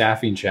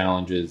 staffing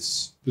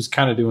challenges. Was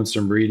kind of doing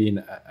some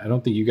reading. I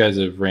don't think you guys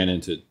have ran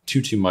into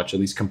too much, at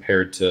least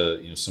compared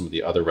to, some of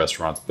the other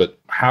restaurants. But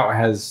how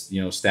has,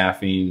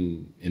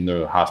 staffing in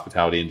the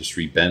hospitality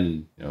industry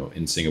been,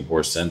 in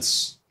Singapore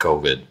since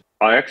COVID?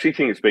 I actually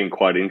think it's been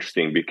quite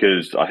interesting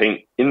because I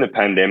think in the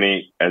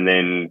pandemic and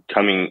then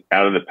coming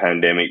out of the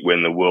pandemic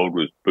when the world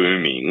was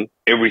booming,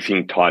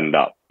 everything tightened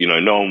up.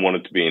 No one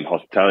wanted to be in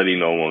hospitality.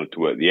 No one wanted to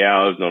work the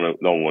hours. No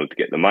one wanted to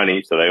get the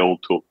money. So they all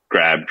took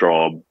grab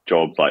jobs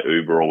like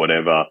Uber or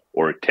whatever,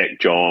 or a tech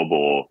job,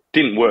 or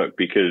didn't work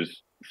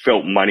because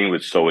felt money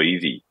was so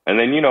easy. And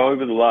then,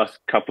 over the last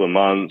couple of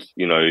months,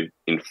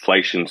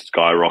 inflation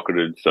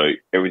skyrocketed. So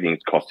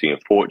everything's costing a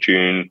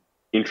fortune.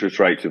 Interest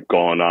rates have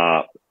gone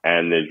up.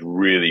 And there's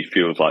really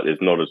feels like there's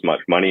not as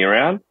much money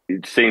around.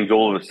 It seems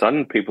all of a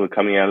sudden people are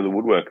coming out of the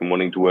woodwork and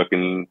wanting to work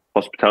in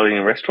hospitality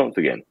and restaurants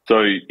again.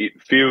 So it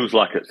feels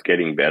like it's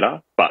getting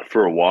better. But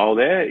for a while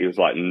there, it was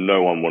like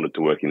no one wanted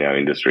to work in our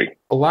industry.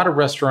 A lot of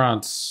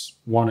restaurants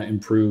want to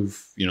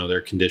improve,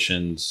 their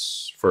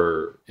conditions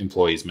for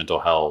employees' mental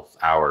health,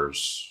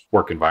 hours,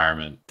 work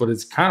environment. But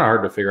it's kind of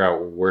hard to figure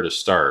out where to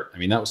start. I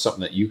mean, that was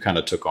something that you kind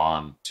of took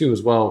on too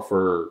as well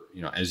for,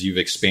 as you've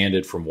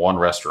expanded from one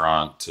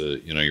restaurant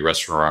to, your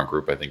restaurant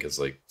group, I think is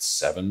like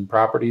 7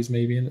 properties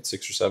maybe in it,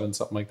 6 or 7,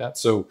 something like that.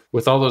 So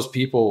with all those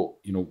people,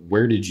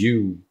 where did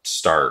you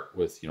start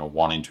with,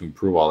 wanting to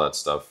improve all that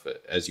stuff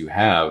as you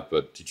have?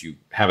 But did you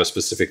have a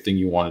specific thing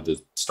you wanted to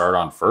start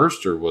on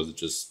first, or was it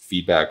just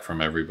feedback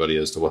from everybody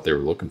as to what they were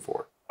looking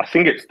for? I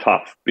think it's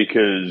tough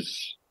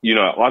because,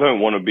 I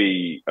don't want to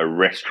be a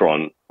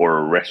restaurant or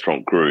a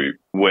restaurant group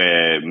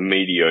where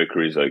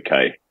mediocre is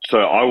okay. So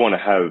I want to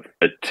have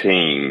a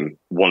team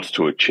wants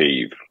to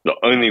achieve. The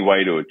only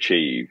way to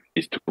achieve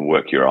is to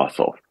work your ass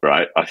off,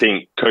 right? I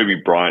think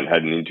Kobe Bryant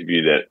had an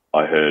interview that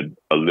I heard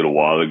a little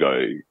while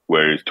ago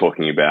where he's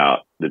talking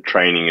about the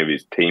training of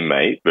his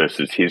teammate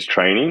versus his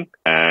training.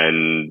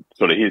 And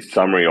sort of his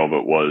summary of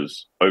it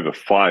was, over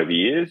 5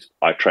 years,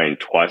 I trained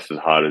twice as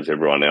hard as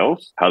everyone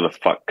else. How the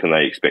fuck can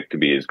they expect to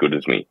be as good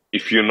as me?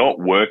 If you're not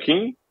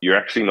working, you're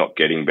actually not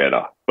getting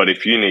better. But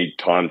if you need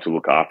time to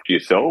look after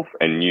yourself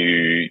and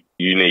you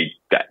need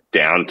that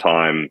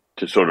downtime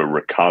to sort of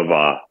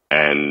recover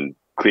and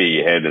clear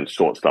your head and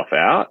sort stuff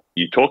out,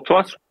 you talk to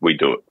us, we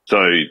do it.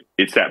 So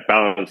it's that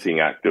balancing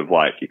act of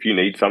like, if you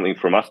need something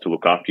from us to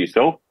look after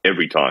yourself,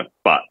 every time.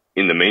 But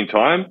in the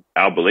meantime,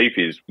 our belief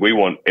is we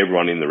want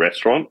everyone in the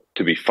restaurant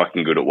to be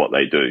fucking good at what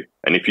they do.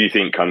 And if you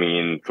think coming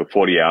in for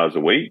 40 hours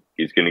a week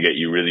is going to get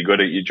you really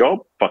good at your job,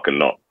 fucking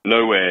not.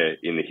 Nowhere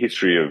in the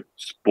history of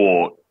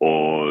sport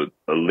or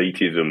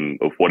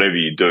elitism of whatever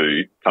you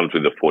do comes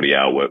with a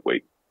 40-hour work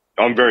week.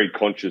 I'm very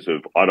conscious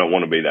of, I don't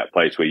want to be that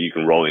place where you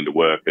can roll into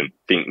work and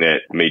think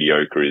that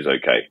mediocre is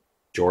okay.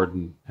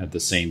 Jordan had the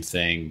same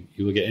thing.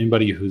 You look at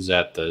anybody who's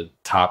at the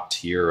top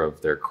tier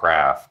of their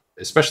craft,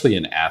 especially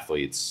in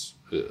athletes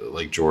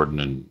like Jordan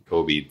and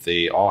Kobe,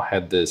 they all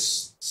had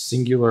this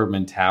singular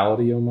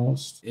mentality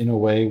almost in a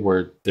way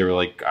where they were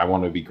like, I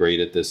want to be great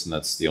at this and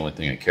that's the only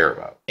thing I care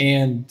about.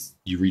 And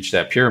you reach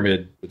that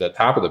pyramid, at the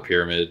top of the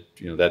pyramid,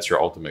 that's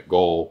your ultimate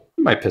goal.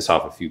 You might piss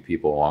off a few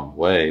people along the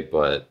way,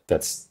 but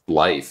that's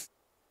life.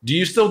 Do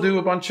you still do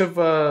a bunch of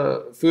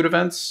food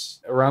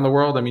events around the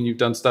world? I mean, you've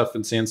done stuff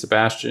in San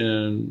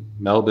Sebastian,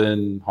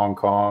 Melbourne, Hong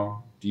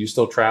Kong. Do you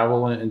still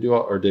travel and do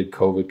all, or did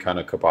COVID kind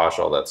of kibosh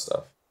all that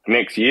stuff?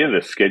 Next year,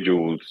 the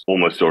schedule's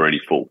almost already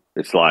full.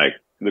 It's like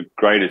the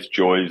greatest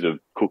joys of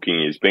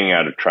cooking is being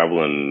able to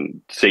travel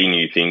and see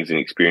new things and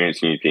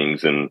experience new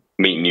things and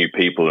meet new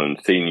people and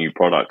see new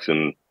products,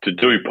 and to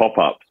do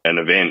pop-ups and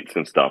events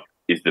and stuff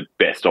is the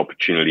best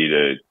opportunity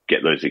to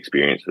get those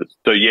experiences.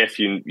 So yes,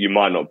 you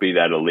might not be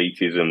that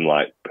elitism,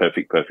 like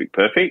perfect,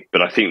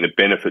 but I think the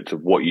benefits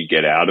of what you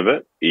get out of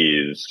it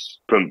is,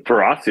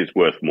 for us, is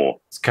worth more.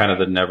 It's kind of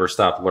the never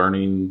stop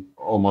learning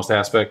almost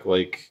aspect.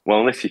 Like, well,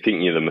 unless you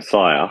think you're the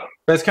Messiah.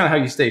 That's kind of how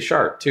you stay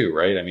sharp too,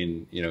 right? I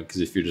mean,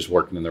 because if you're just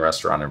working in the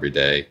restaurant every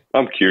day.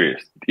 I'm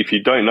curious. If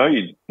you don't know,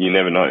 you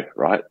never know,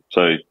 right?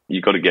 So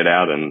you got to get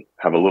out and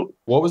have a look.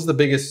 What was the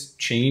biggest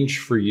change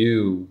for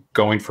you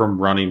going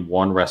from running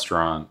one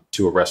restaurant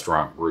to a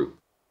restaurant group?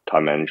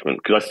 Time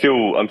management, because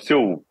I'm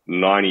still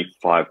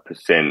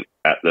 95%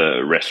 at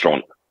the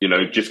restaurant.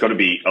 just got to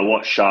be a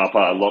lot sharper,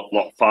 a lot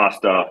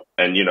faster.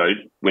 And,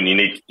 when you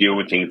need to deal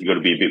with things, you've got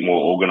to be a bit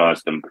more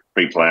organized and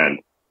pre-planned.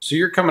 So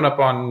you're coming up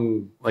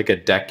on like a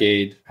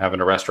decade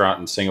having a restaurant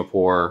in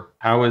Singapore.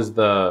 How has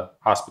the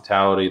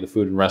hospitality, the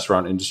food and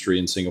restaurant industry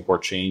in Singapore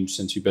changed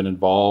since you've been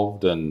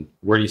involved? And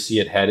where do you see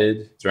it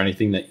headed? Is there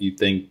anything that you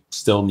think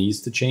still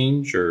needs to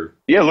change? Or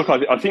Yeah, look,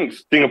 I think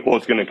Singapore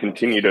is going to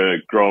continue to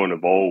grow and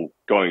evolve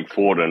going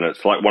forward. And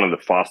it's like one of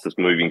the fastest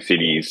moving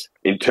cities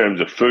in terms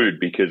of food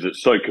because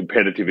it's so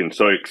competitive and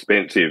so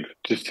expensive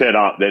to set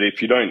up that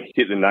if you don't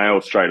hit the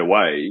nail straight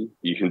away,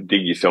 you can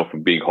dig yourself a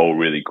big hole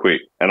really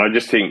quick. And I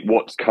just think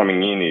what's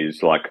coming in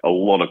is like a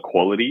lot of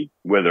quality,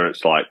 whether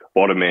it's like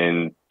bottom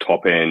end,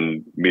 top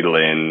end, middle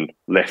end,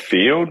 left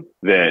field,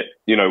 that,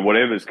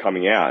 whatever's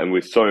coming out. And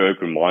we're so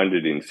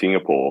open-minded in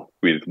Singapore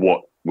with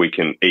what we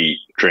can eat,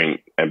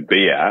 drink, and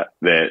be at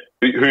that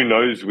who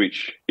knows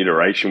which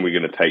iteration we're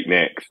going to take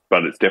next,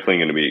 but it's definitely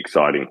going to be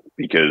exciting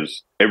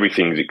because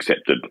everything's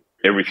accepted.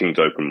 Everything's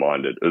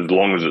open-minded as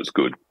long as it's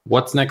good.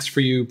 What's next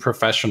for you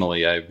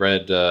professionally? I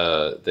read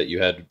that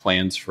you had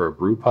plans for a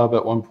brew pub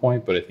at one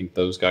point, but I think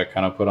those got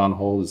kind of put on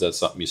hold. Is that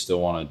something you still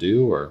want to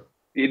do, or?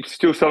 It's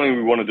still something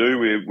we want to do.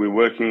 We're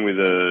working with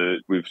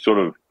we've sort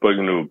of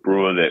spoken to a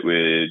brewer that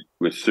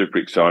we're super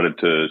excited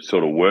to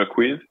sort of work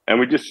with,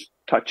 and we just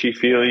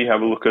touchy-feely have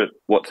a look at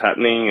what's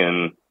happening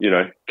and,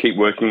 keep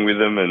working with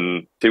them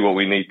and see what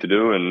we need to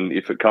do. And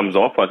if it comes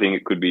off, I think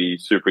it could be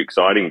super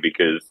exciting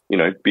because,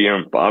 beer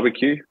and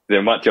barbecue, is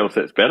there much else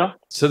that's better?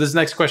 So this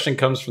next question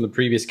comes from the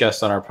previous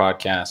guest on our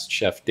podcast,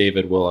 Chef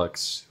David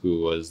Willocks,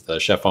 who was the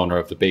chef owner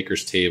of the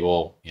Baker's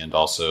Table and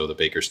also the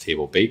Baker's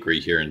Table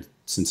Bakery here in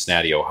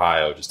Cincinnati,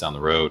 Ohio, just down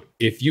the road.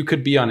 If you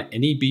could be on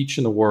any beach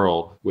in the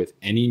world with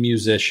any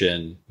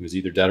musician who's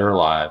either dead or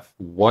alive,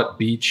 what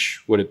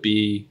beach would it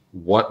be?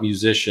 What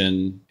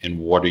musician? And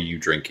what are you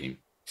drinking?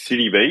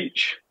 City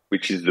Beach,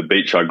 which is the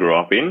beach I grew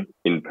up in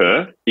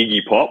Perth, Iggy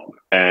Pop,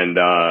 and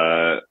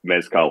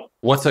Mezcal.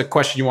 What's a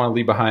question you want to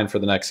leave behind for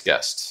the next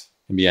guest?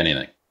 It can be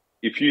anything.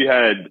 If you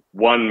had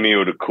one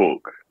meal to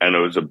cook and it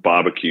was a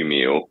barbecue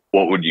meal,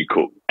 what would you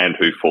cook and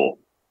who for?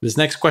 This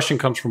next question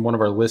comes from one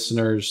of our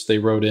listeners. They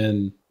wrote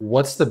in,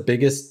 what's the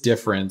biggest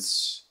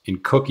difference in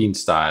cooking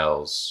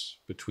styles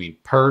between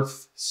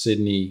Perth,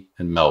 Sydney,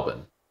 and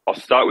Melbourne? I'll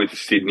start with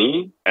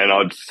Sydney, and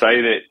I'd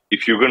say that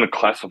if you're going to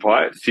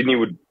classify it, Sydney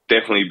would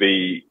definitely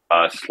be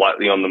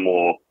slightly on the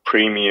more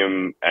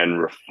premium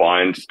and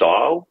refined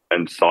style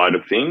and side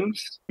of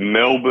things.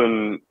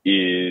 Melbourne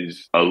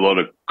is a lot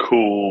of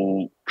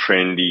cool,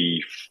 trendy,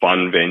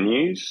 fun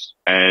venues,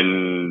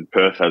 and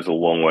Perth has a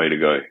long way to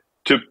go.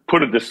 To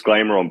put a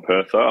disclaimer on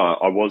Perth,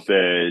 I was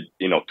there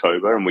in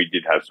October and we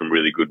did have some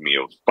really good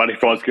meals. But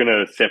if I was going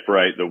to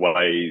separate the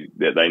way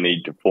that they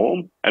need to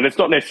form, and it's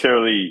not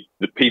necessarily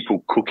the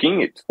people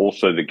cooking, it's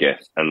also the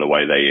guests and the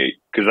way they eat.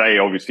 Because they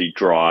obviously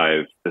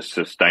drive the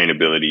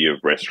sustainability of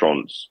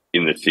restaurants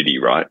in the city,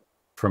 right?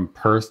 From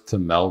Perth to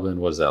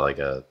Melbourne, was that like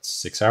a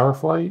 6-hour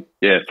flight?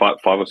 Yeah, 5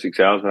 or 6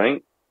 hours, I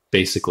think.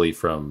 Basically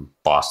from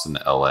Boston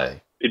to LA.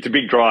 It's a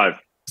big drive.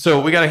 So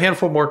we got a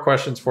handful more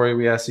questions for you.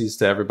 We ask these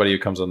to everybody who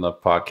comes on the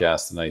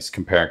podcast, a nice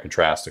compare and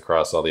contrast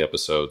across all the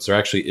episodes. There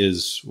actually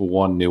is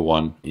one new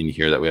one in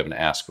here that we haven't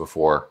asked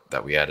before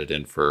that we added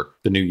in for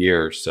the new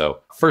year. So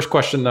first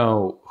question,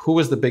 though, who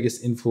was the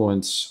biggest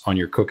influence on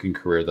your cooking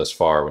career thus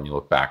far when you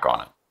look back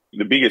on it?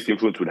 The biggest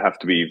influence would have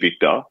to be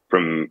Victor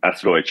from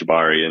Asadoy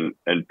Chibari,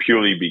 and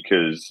purely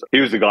because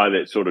he was the guy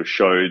that sort of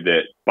showed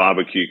that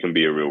barbecue can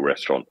be a real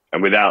restaurant.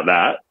 And without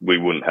that, we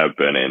wouldn't have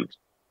Burnt Ends.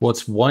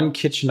 What's one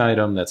kitchen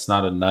item that's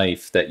not a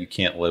knife that you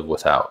can't live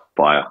without?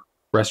 Fire.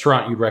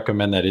 Restaurant you'd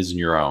recommend that isn't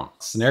your own?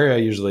 Scenario I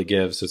usually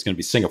give, so it's going to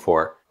be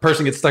Singapore.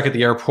 Person gets stuck at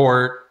the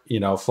airport,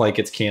 flight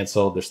gets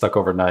canceled, they're stuck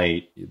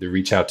overnight, they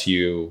reach out to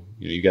you,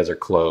 you guys are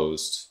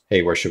closed.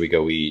 Hey, where should we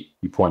go eat?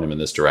 You point them in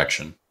this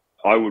direction.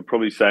 I would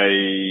probably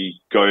say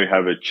go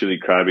have a chili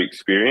crab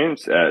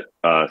experience at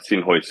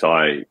Sin Hoi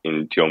Sai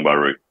in Tiong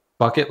Bahru.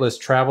 Bucket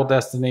list travel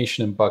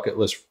destination and bucket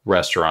list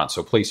restaurant.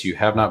 So a place you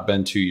have not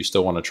been to, you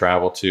still want to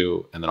travel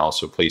to, and then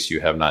also a place you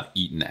have not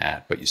eaten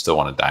at, but you still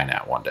want to dine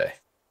at one day.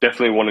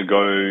 Definitely want to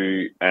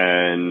go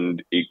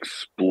and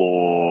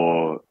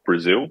explore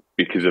Brazil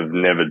because I've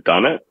never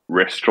done it.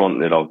 Restaurant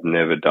that I've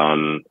never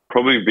done,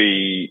 probably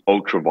be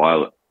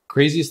Ultraviolet.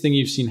 Craziest thing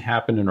you've seen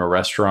happen in a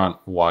restaurant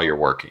while you're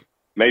working?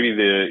 Maybe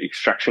the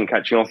extraction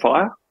catching on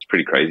fire. It's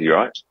pretty crazy,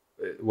 right?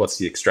 What's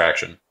the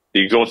extraction?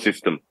 The exhaust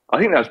system. I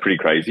think that's pretty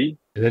crazy.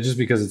 Is that just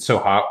because it's so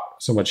hot,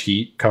 so much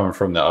heat coming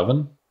from the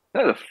oven?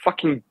 No, the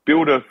fucking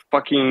builder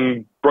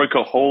broke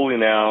a hole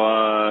in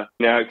our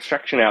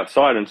extraction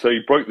outside, and so he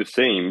broke the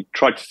seam,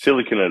 tried to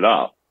silicon it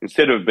up.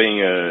 Instead of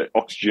being a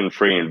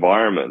oxygen-free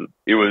environment,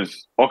 it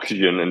was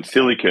oxygen and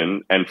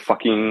silicon and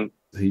fucking...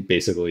 He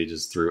basically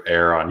just threw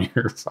air on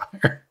your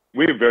fire.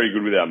 We were very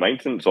good with our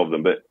maintenance of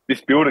them, but this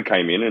builder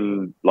came in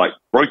and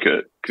broke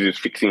it because he was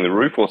fixing the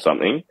roof or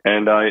something.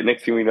 And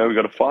next thing we know, we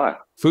got a fire.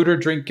 Food or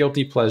drink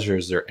guilty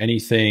pleasures, or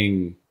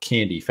anything,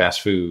 candy,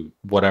 fast food,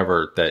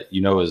 whatever that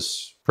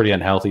is pretty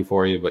unhealthy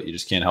for you, but you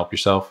just can't help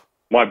yourself?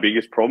 My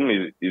biggest problem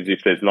is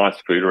if there's nice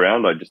food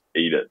around, I just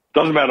eat it.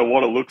 Doesn't matter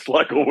what it looks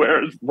like or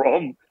where it's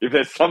from. If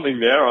there's something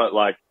there,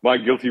 my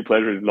guilty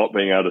pleasure is not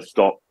being able to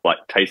stop like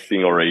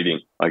tasting or eating.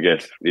 I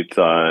guess it's,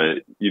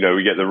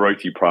 we get the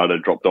roti prata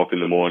dropped off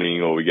in the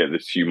morning, or we get the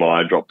siu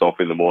mai dropped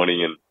off in the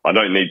morning, and I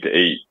don't need to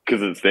eat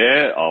because it's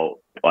there.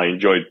 I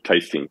enjoy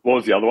tasting. What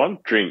was the other one?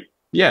 Drink.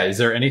 Yeah. Is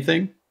there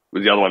anything?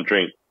 Was the other one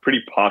drink?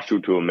 Pretty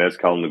partial to a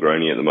mezcal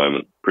Negroni at the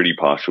moment. Pretty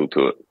partial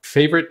to it.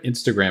 Favorite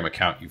Instagram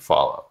account you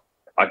follow?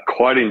 I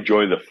quite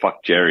enjoy the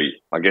Fuck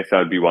Jerry. I guess that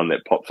would be one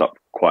that pops up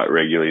quite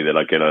regularly that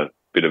I get a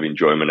bit of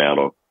enjoyment out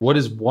of. What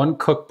is one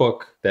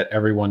cookbook that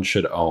everyone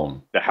should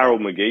own? The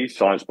Harold McGee,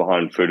 Science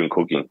Behind Food and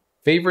Cooking.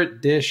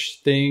 Favorite dish,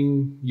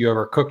 thing you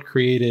ever cooked,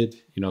 created?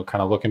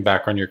 Kind of looking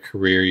back on your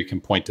career, you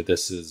can point to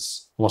this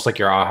as almost like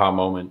your aha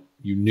moment.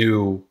 You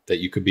knew that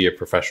you could be a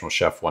professional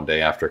chef one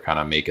day after kind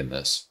of making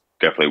this.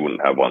 Definitely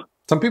wouldn't have one.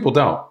 Some people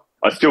don't.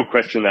 I still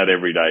question that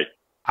every day.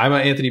 I'm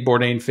an Anthony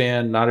Bourdain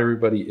fan. Not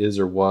everybody is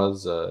or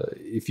was.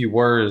 If you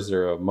were, is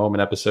there a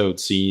moment, episode,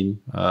 scene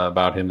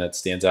about him that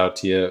stands out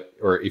to you?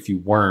 Or if you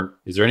weren't,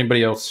 is there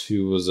anybody else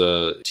who was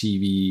a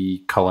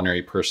TV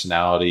culinary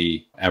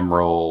personality,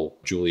 Emerald,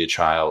 Julia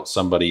Child,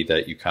 somebody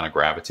that you kind of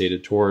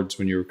gravitated towards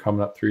when you were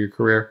coming up through your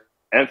career?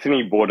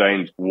 Anthony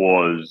Bourdain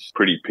was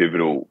pretty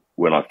pivotal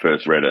when I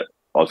first read it.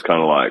 I was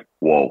kind of like,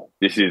 whoa,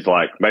 this is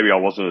like, maybe I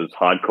wasn't as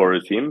hardcore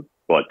as him.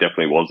 Well, it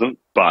definitely wasn't,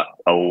 but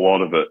a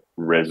lot of it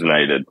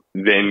resonated.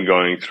 Then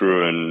going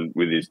through and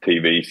with his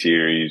TV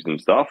series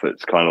and stuff,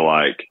 it's kind of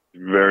like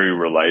very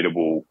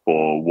relatable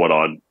for what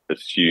I'd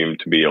assume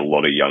to be a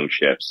lot of young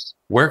chefs.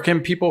 Where can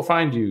people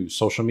find you?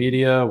 Social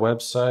media,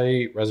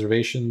 website,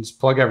 reservations,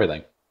 plug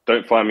everything.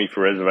 Don't find me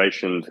for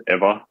reservations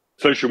ever.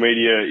 Social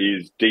media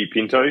is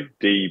dpinto,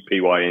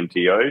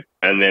 D-P-Y-N-T-O.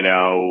 And then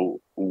our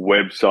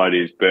website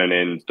is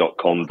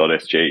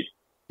burnends.com.sg.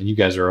 And you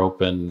guys are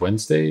open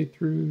Wednesday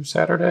through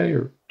Saturday,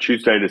 or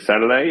Tuesday to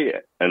Saturday,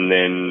 and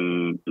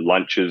then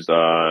lunches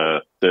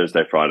are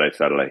Thursday, Friday,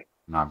 Saturday.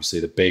 And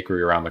obviously the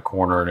bakery around the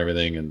corner and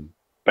everything. And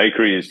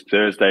bakery is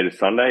Thursday to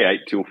Sunday,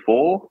 8 till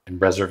 4. And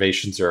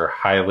reservations are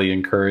highly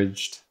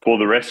encouraged. For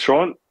the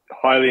restaurant,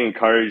 highly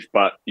encouraged,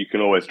 but you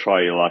can always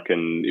try your luck.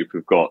 And if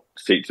we've got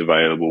seats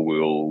available,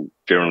 we'll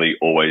generally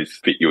always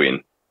fit you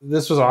in.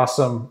 This was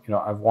awesome.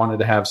 I've wanted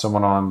to have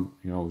someone on,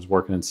 who's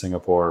working in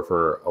Singapore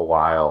for a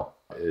while.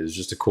 It was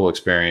just a cool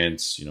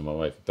experience. My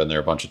wife had been there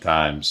a bunch of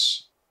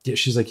times. Yeah,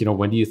 she's like,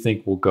 when do you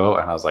think we'll go?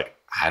 And I was like,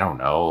 I don't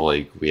know.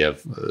 Like, we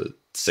have a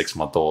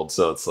 6-month-old,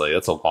 so it's like,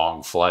 that's a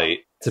long flight.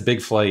 It's a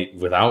big flight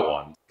without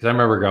one. Because I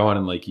remember going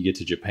and like you get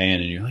to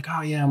Japan and you're like,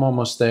 oh yeah, I'm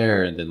almost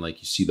there. And then like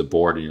you see the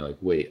board and you're like,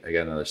 wait, I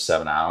got another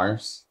 7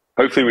 hours.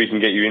 Hopefully we can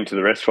get you into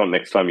the restaurant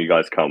next time you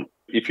guys come.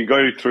 If you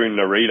go through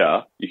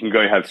Narita, you can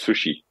go have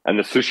sushi. And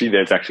the sushi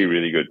there's actually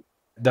really good.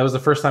 That was the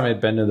first time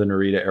I'd been to the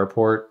Narita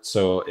airport.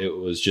 So it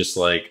was just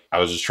like, I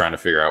was just trying to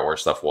figure out where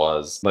stuff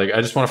was. Like,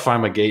 I just want to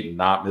find my gate and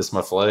not miss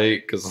my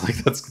flight, because like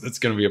that's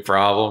going to be a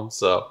problem.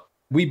 So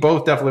we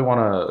both definitely want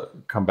to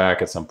come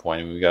back at some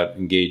point. We got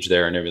engaged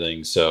there and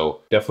everything.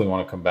 So definitely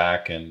want to come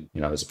back. And,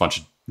 there's a bunch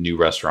of new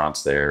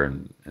restaurants there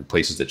and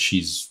places that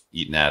she's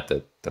eaten at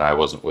that I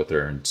wasn't with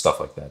her and stuff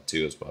like that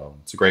too as well.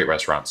 It's a great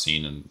restaurant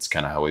scene, and it's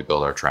kind of how we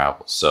build our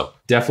travels. So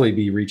definitely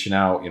be reaching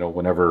out,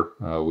 whenever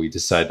we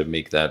decide to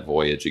make that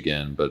voyage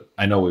again, but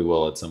I know we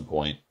will at some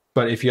point.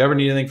 But if you ever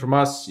need anything from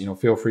us,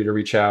 feel free to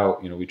reach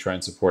out. We try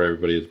and support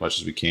everybody as much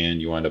as we can.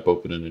 You wind up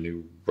opening a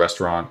new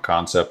restaurant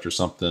concept or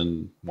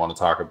something, want to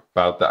talk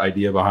about the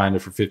idea behind it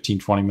for 15,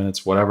 20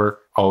 minutes, whatever.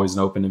 Always an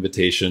open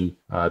invitation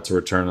to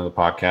return to the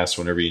podcast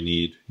whenever you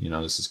need.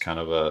 This is kind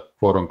of a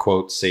quote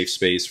unquote safe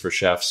space for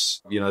chefs.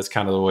 That's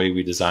kind of the way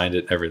we designed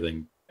it,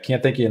 everything. I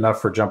can't thank you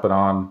enough for jumping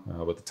on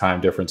with the time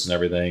difference and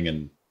everything.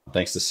 And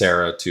thanks to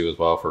Sarah too as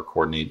well for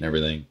coordinating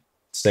everything.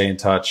 Stay in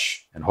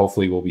touch, and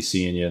hopefully we'll be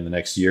seeing you in the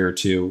next year or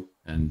two.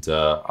 And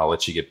I'll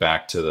let you get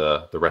back to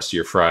the rest of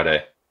your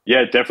Friday.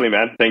 Yeah, definitely,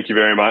 man. Thank you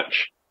very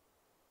much.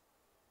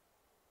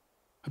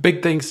 A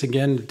big thanks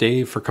again to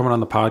Dave for coming on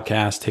the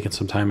podcast, taking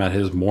some time out of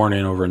his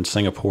morning over in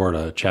Singapore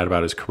to chat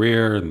about his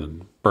career and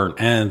the burnt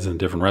ends and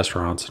different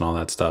restaurants and all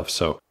that stuff.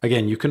 So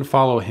again, you can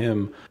follow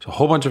him. It's a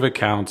whole bunch of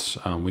accounts.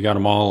 We got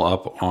them all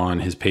up on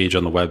his page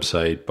on the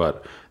website,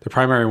 but the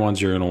primary ones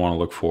you're going to want to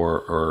look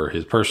for are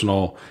his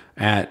personal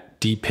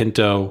at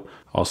dpinto,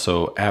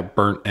 also at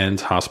Burnt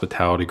Ends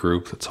Hospitality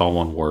Group. That's all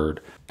one word.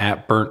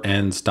 At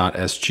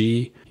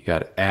burntends.sg. You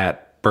got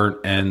at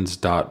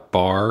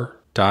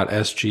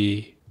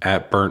burntends.bar.sg,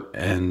 at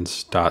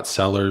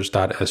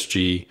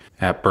burntends.cellars.sg,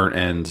 at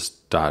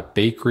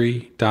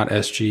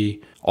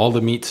burntends.bakery.sg. All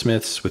the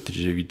meatsmiths, if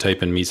you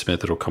type in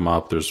meatsmith, it'll come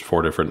up. There's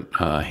 4 different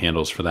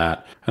handles for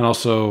that. And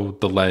also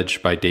The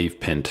Ledge by Dave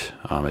Pynt.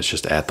 It's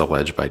just at The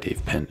Ledge by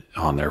Dave Pynt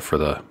on there for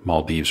the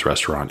Maldives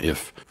restaurant.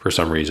 If for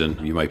some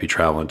reason you might be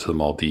traveling to the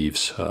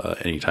Maldives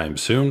anytime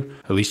soon,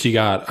 at least you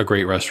got a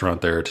great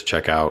restaurant there to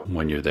check out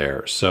when you're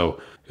there.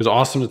 So it was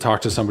awesome to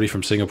talk to somebody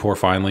from Singapore,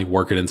 finally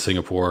working in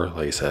Singapore.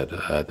 Like I said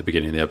at the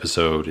beginning of the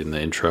episode, in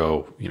the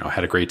intro,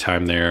 had a great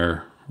time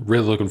there.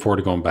 really looking forward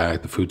to going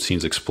back. The food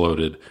scene's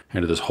exploded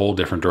into this whole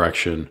different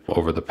direction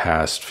over the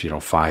past,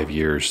 5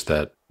 years.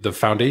 That the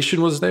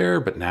foundation was there,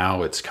 but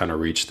now it's kind of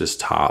reached this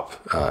top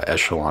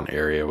echelon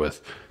area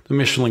with the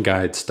Michelin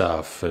Guide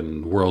stuff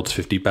and World's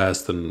 50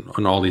 Best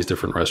and all these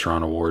different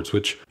restaurant awards,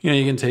 which,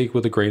 you can take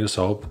with a grain of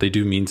salt, but they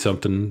do mean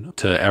something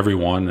to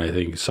everyone. I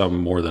think some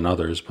more than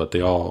others, but they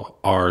all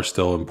are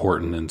still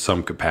important in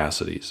some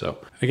capacity. So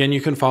again,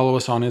 you can follow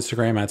us on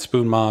Instagram at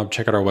SpoonMob.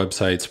 Check out our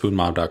website,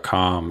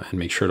 spoonmob.com, and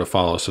make sure to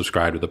follow,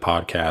 subscribe to the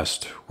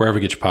podcast, wherever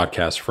you get your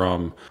podcasts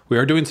from. We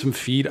are doing some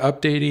feed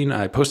updating.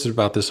 I posted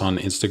about this on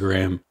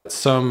Instagram.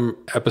 Some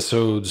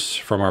episodes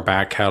from our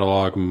back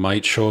catalog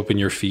might show up in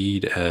your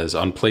feed as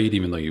unplayed,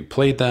 even though you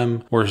played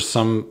them, or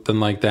something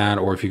like that.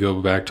 Or if you go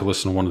back to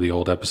listen to one of the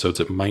old episodes,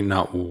 it might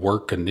not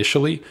work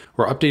initially.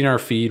 We're updating our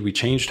feed. We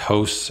changed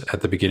hosts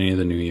at the beginning of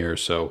the new year,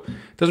 so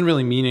it doesn't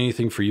really mean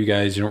anything for you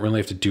guys. You don't really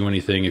have to do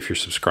anything if you're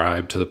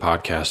subscribed to the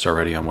podcast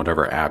already on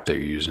whatever app that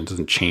you're using. It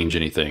doesn't change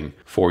anything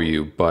for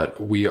you,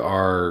 but we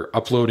are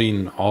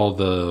uploading all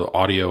the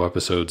audio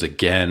episodes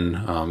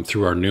again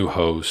through our new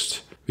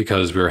host,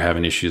 because we were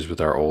having issues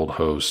with our old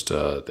host.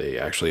 They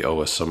actually owe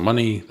us some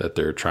money that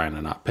they're trying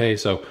to not pay.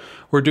 So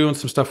we're doing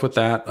some stuff with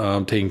that,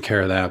 taking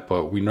care of that,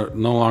 but we no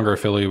longer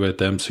affiliate with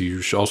them. So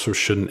you also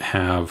shouldn't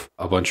have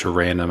a bunch of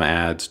random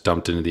ads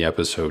dumped into the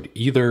episode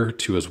either,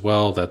 too, as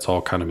well. That's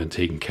all kind of been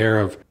taken care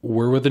of.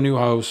 We're with a new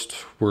host.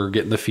 We're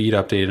getting the feed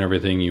updated and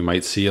everything. You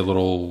might see a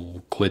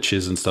little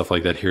glitches and stuff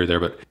like that here or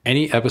there, but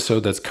any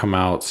episode that's come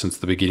out since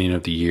the beginning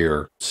of the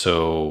year,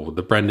 so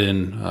the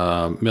Brendan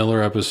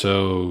Miller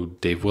episode,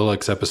 Dave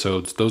Willick's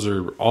episodes, those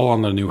are all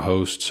on the new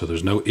host, so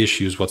there's no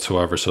issues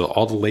whatsoever. So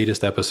all the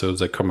latest episodes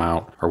that come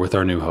out are with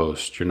our new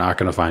host. You're not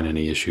going to find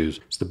any issues.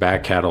 It's the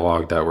back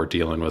catalog that we're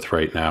dealing with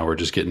right now. We're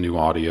just getting new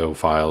audio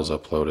files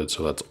uploaded,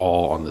 so that's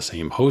all on the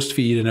same host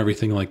feed and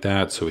everything like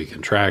that, so we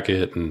can track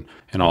it and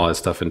all that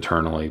stuff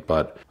internally.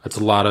 But it's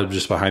a lot of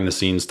just behind the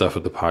scenes stuff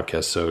with the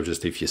podcast. So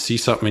just if you see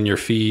something in your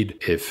feed,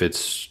 if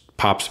it's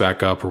pops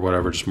back up or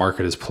whatever, just mark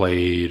it as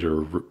played,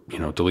 or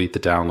delete the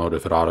download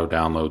if it auto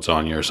downloads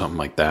on you or something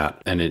like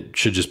that. And it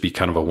should just be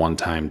kind of a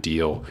one-time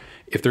deal.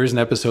 If there is an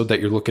episode that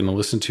you're looking to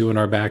listen to in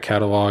our back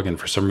catalog and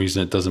for some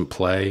reason it doesn't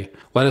play,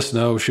 let us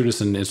know. Shoot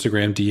us an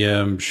Instagram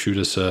DM, shoot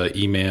us an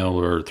email,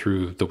 or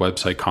through the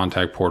website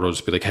contact portal.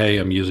 Just be like, hey,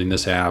 I'm using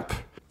this app,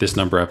 this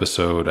number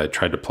episode. I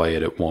tried to play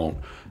it, it won't.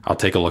 I'll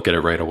take a look at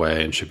it right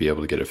away and should be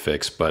able to get it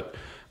fixed. But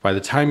by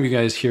the time you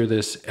guys hear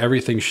this,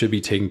 everything should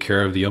be taken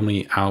care of. The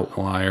only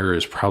outlier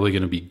is probably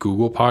going to be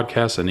Google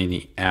Podcasts and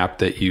any app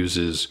that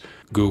uses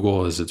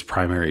Google as its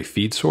primary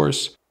feed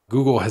source.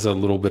 Google has a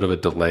little bit of a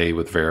delay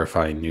with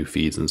verifying new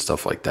feeds and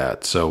stuff like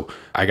that. So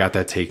I got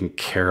that taken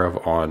care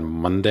of on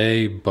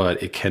Monday,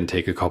 but it can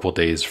take a couple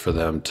days for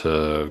them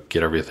to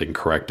get everything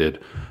corrected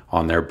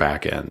on their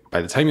back end.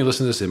 By the time you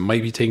listen to this, it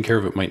might be taken care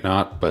of, it might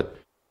not, but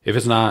if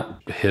it's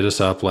not, hit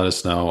us up, let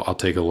us know. I'll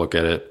take a look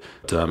at it.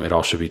 It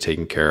all should be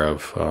taken care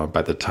of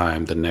by the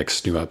time the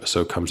next new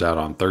episode comes out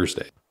on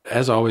Thursday.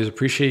 As always,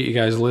 appreciate you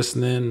guys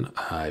listening.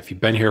 If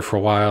you've been here for a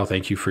while,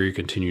 thank you for your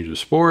continued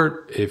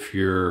support. If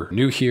you're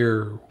new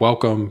here,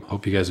 welcome.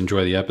 Hope you guys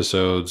enjoy the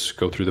episodes.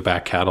 Go through the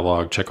back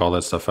catalog, check all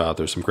that stuff out.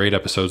 There's some great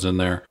episodes in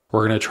there.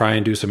 We're going to try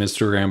and do some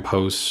Instagram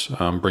posts,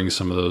 bring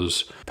some of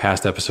those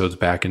past episodes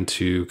back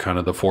into kind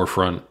of the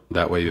forefront.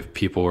 That way, if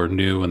people are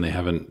new and they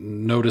haven't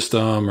noticed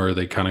them, or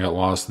they kind of got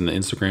lost in the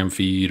Instagram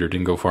feed or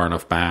didn't go far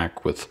enough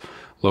back with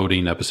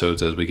loading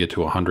episodes as we get to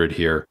 100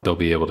 here, they'll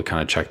be able to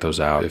kind of check those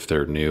out if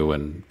they're new,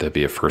 and that'd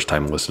be a first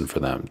time listen for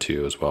them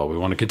too as well. We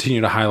want to continue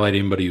to highlight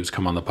anybody who's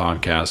come on the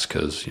podcast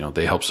because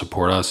they help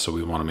support us, so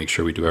we want to make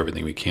sure we do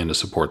everything we can to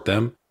support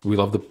them. We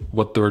love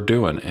what they're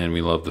doing, and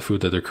we love the food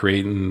that they're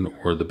creating,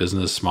 or the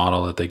business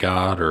model that they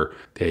got, or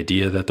the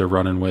idea that they're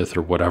running with,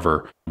 or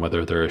whatever.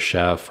 Whether they're a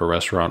chef, a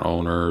restaurant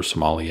owner,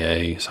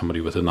 sommelier,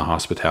 somebody within the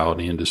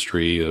hospitality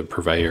industry, a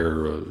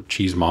purveyor, a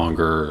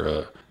cheesemonger,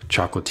 a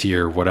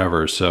chocolatier,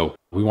 whatever. So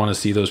we want to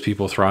see those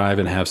people thrive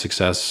and have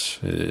success,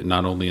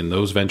 not only in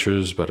those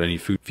ventures, but any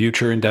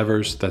future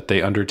endeavors that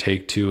they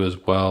undertake too as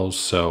well.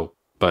 So,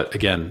 but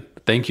again,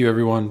 thank you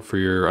everyone for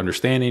your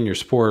understanding, your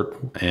support,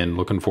 and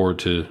looking forward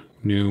to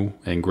new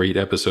and great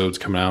episodes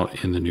coming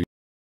out in the new